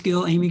 Cool. Vince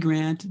Gill, Amy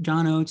Grant,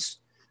 John Oates,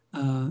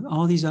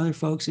 all these other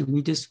folks. And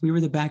we were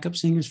the backup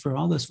singers for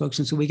all those folks.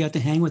 And so we got to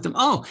hang with them.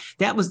 Oh,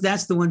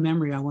 that's the one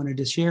memory I wanted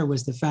to share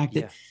was the fact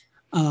that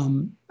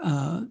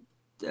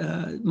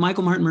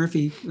Michael Martin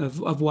Murphey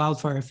of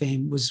Wildfire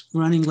fame was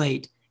running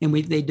late. And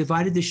they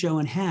divided the show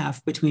in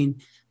half between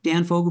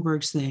Dan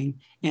Fogelberg's thing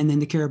and then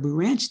the Caribou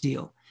Ranch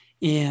deal.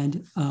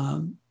 And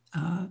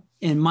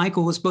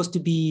Michael was supposed to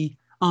be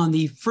on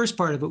the first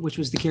part of it, which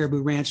was the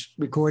Caribou Ranch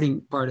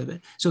recording part of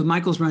it. So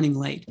Michael's running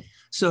late.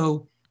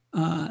 So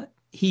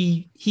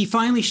he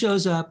finally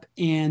shows up,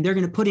 and they're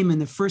going to put him in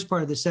the first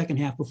part of the second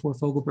half before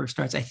Fogelberg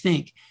starts, I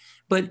think.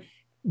 But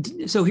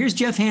so here's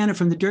Jeff Hanna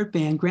from the Dirt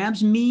Band,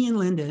 grabs me and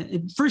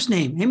Linda, first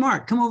name, hey,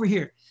 Mark, come over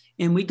here.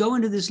 And we go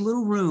into this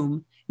little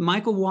room.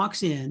 Michael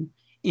walks in,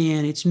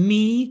 and it's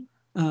me,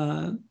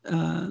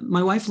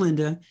 my wife,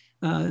 Linda,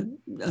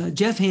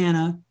 Jeff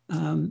Hanna,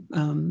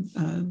 John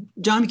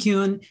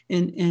McEwen,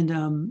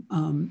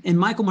 and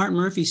Michael Martin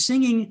Murphey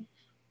singing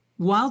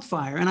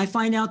Wildfire. And I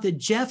find out that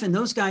Jeff and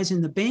those guys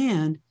in the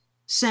band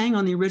sang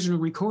on the original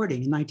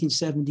recording in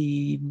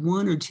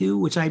 1971 or 2,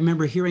 which I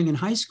remember hearing in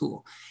high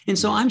school. And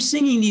so I'm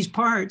singing these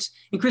parts,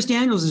 and Chris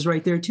Daniels is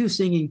right there too,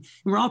 singing,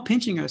 and we're all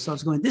pinching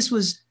ourselves going, this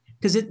was,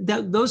 because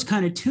those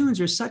kind of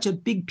tunes are such a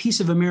big piece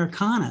of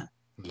Americana.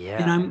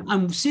 Yeah. And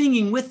I'm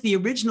singing with the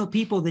original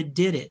people that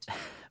did it.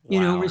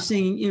 Wow. We're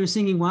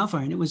singing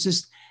Wildfire. And it was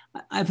just,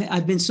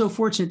 I've been so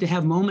fortunate to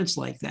have moments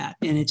like that.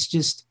 And it's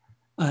just,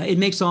 it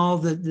makes all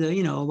the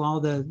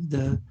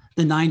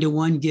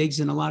 9-to-1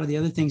 gigs and a lot of the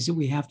other things that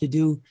we have to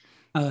do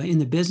in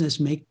the business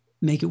make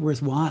it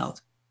worthwhile.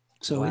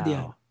 So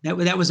Wow. yeah,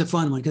 that was a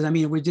fun one. Cause I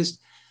mean, but just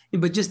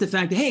the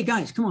fact that, hey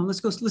guys, come on,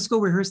 let's go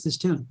rehearse this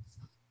tune,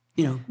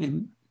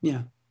 and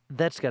yeah.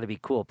 That's got to be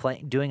cool.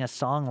 Doing a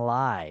song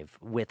live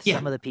with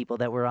some of the people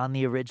that were on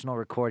the original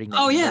recording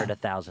that you heard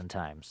 1,000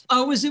 times.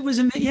 Oh, it was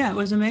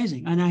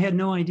amazing. And I had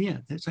no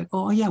idea. It's like,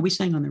 oh yeah, we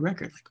sang on the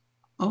record. Like,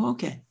 oh,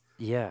 okay.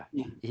 Yeah.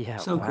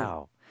 So wow.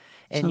 cool.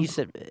 And So you cool.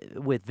 said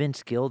with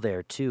Vince Gill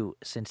there too,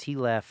 since he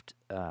left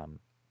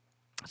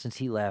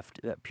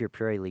Pure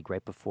Prairie League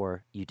right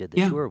before you did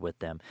the tour with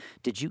them,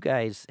 did you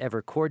guys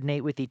ever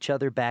coordinate with each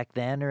other back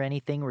then or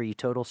anything? Were you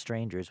total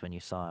strangers when you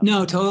saw him?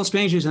 No, total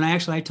strangers. And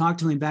I talked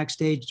to him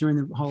backstage during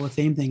the Hall of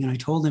Fame thing, and I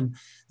told him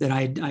that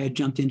I had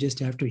jumped in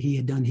just after he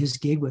had done his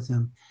gig with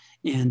them.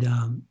 And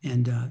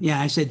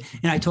I said,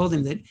 and I told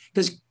him that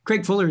because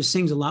Craig Fuller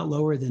sings a lot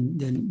lower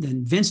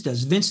than Vince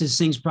does. Vince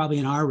sings probably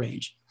in our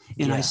range.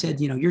 And I said,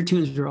 your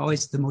tunes were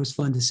always the most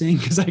fun to sing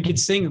because I could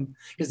sing them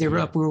because they were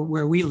up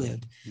where we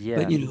lived.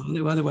 Yeah. But,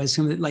 otherwise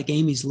some of it, like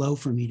Amy's low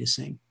for me to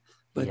sing.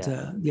 But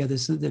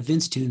the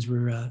Vince tunes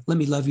were Let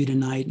Me Love You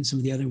Tonight. And some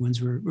of the other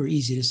ones were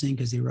easy to sing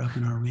because they were up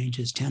in our range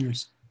as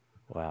tenors.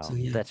 Wow. So,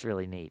 yeah. That's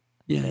really neat.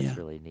 Yeah.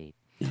 Really neat.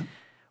 Yeah.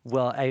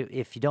 Well,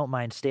 if you don't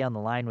mind, stay on the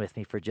line with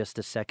me for just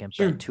a second.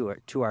 Sure.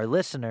 But to our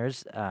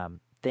listeners,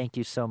 thank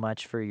you so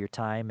much for your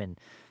time and,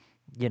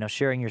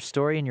 sharing your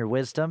story and your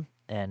wisdom.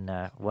 And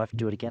we'll have to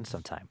do it again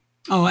sometime.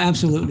 Oh,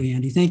 absolutely,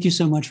 Andy. Thank you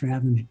so much for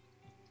having me.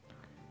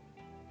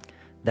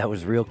 That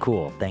was real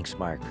cool. Thanks,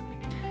 Mark.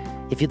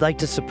 If you'd like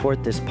to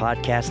support this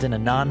podcast in a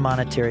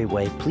non-monetary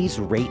way, please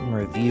rate and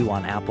review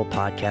on Apple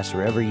Podcasts,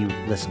 wherever you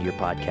listen to your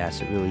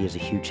podcasts. It really is a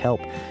huge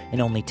help. It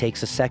only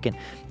takes a second.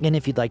 And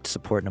if you'd like to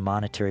support in a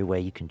monetary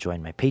way, you can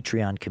join my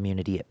Patreon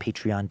community at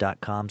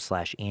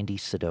patreon.com/Andy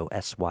Sydow,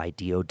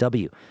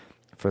 SYDOW,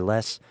 for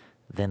less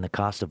than the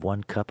cost of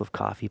 1 cup of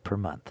coffee per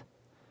month,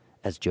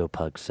 as Joe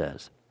Pug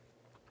says.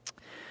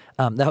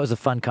 That was a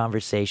fun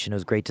conversation. It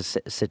was great to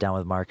sit down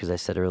with Mark, as I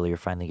said earlier,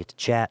 finally get to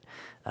chat,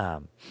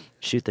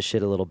 shoot the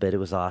shit a little bit. It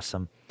was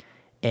awesome.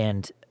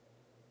 And,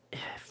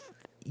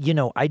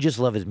 I just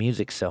love his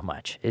music so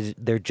much.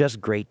 They're just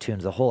great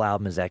tunes. The whole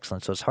album is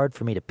excellent, so it's hard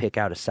for me to pick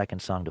out a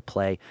second song to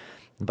play,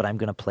 but I'm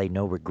going to play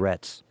No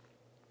Regrets.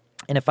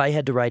 And if I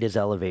had to write his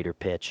elevator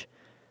pitch,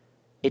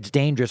 it's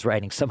dangerous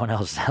writing someone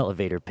else's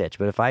elevator pitch,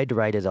 but if I had to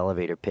write his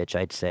elevator pitch,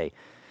 I'd say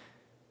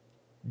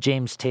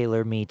James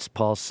Taylor meets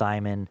Paul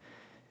Simon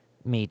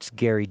meets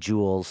Gary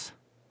Jules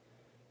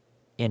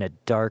in a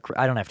dark...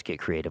 I don't have to get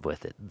creative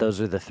with it. Those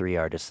are the 3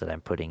 artists that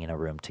I'm putting in a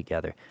room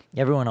together.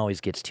 Everyone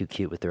always gets too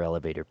cute with their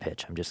elevator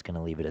pitch. I'm just going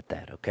to leave it at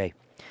that, okay?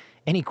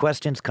 Any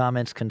questions,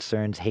 comments,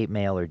 concerns, hate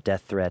mail, or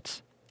death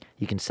threats,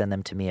 you can send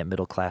them to me at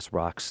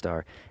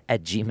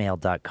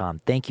middleclassrockstar@gmail.com.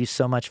 Thank you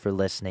so much for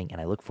listening,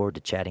 and I look forward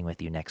to chatting with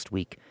you next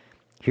week.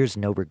 Here's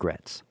No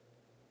Regrets.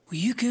 Well,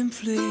 you can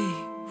play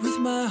with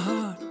my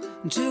heart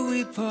until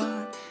we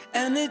part.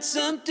 And it's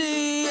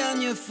empty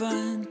and you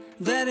find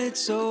that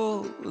it's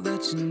all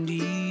that you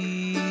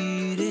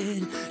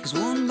needed. 'Cause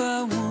one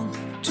by one,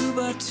 two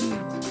by two,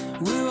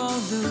 we're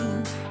all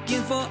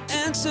looking for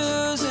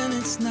answers, and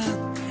it's not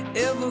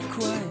ever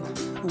quite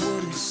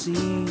what it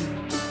seems.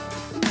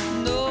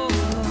 No,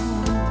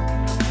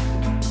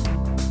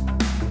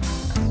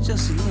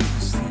 just a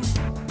little thing.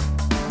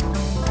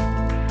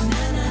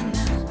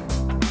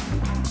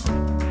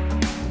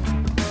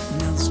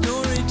 Now the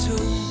story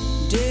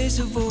told, days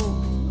of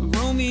old,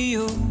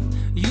 Romeo,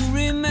 you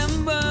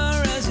remember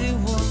as he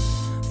walked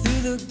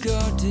through the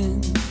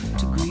garden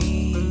to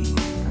grieve.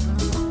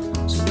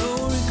 So no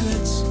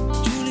regrets,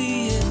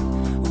 Juliet,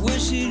 where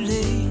she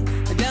lay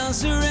down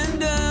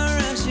surrender,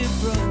 and she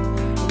brought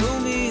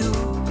Romeo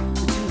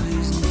to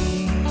his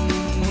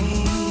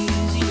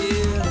knees.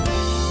 Yeah,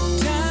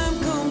 time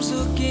comes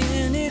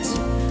again, it's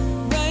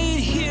right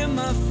here,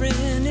 my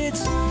friend.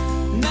 It's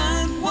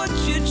not what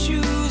you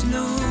choose,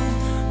 no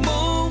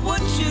more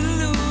what you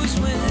lose.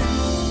 When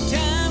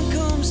time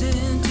comes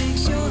and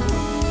takes your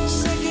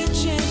second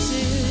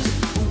chances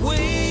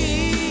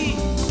away,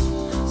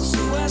 so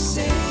I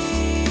say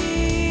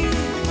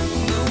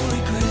no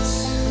regrets.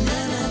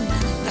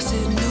 I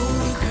said no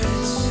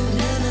regrets.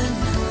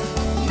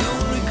 No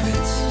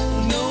regrets,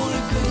 no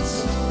regrets.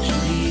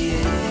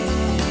 Juliet,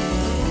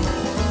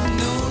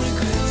 no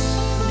regrets.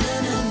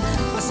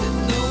 I said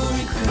no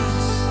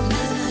regrets.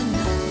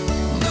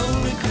 No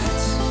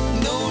regrets,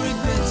 no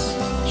regrets.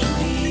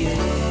 Juliet,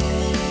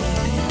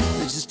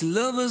 it's just a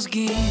lover's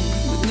game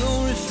with no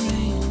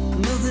refrain.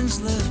 Nothing's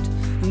left,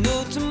 no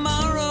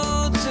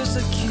tomorrow, just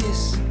a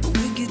kiss, a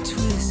wicked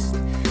twist,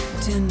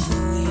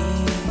 tenderly.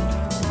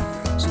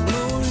 So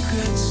no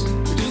regrets,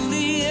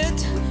 Juliet,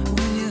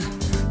 when you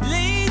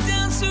lay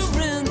down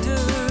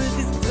surrender. If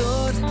you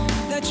thought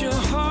that your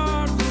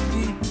heart would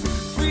be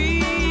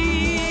free,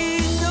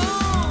 no,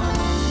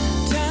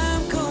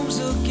 time comes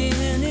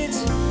again.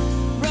 It's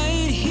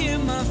right here,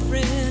 my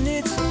friend.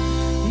 It's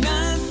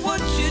not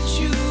what you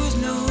choose,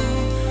 no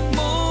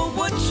more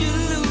what you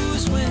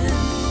lose. When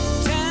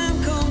time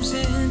comes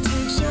and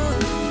takes your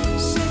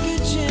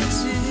second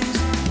chances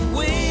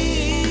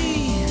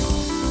away,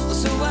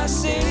 so I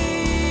say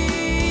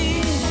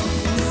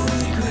no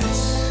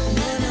regrets.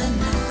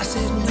 I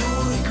said no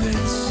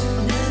regrets.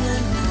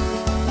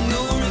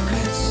 No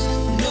regrets,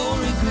 no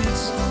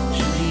regrets.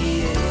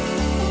 Juliet,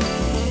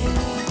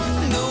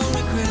 no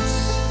regrets.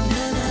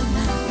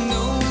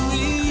 No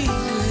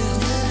regrets.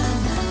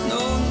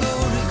 No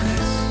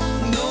regrets.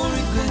 No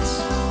regrets.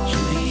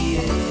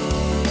 Juliet,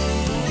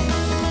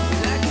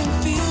 I can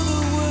feel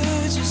the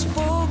words you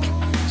spoke,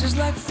 just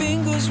like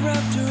fingers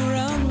wrapped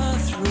around my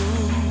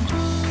throat.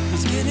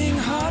 It's getting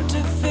hard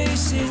to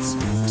face its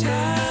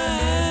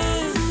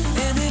time,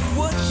 and if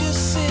what you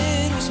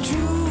said was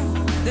true,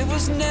 there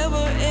was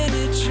never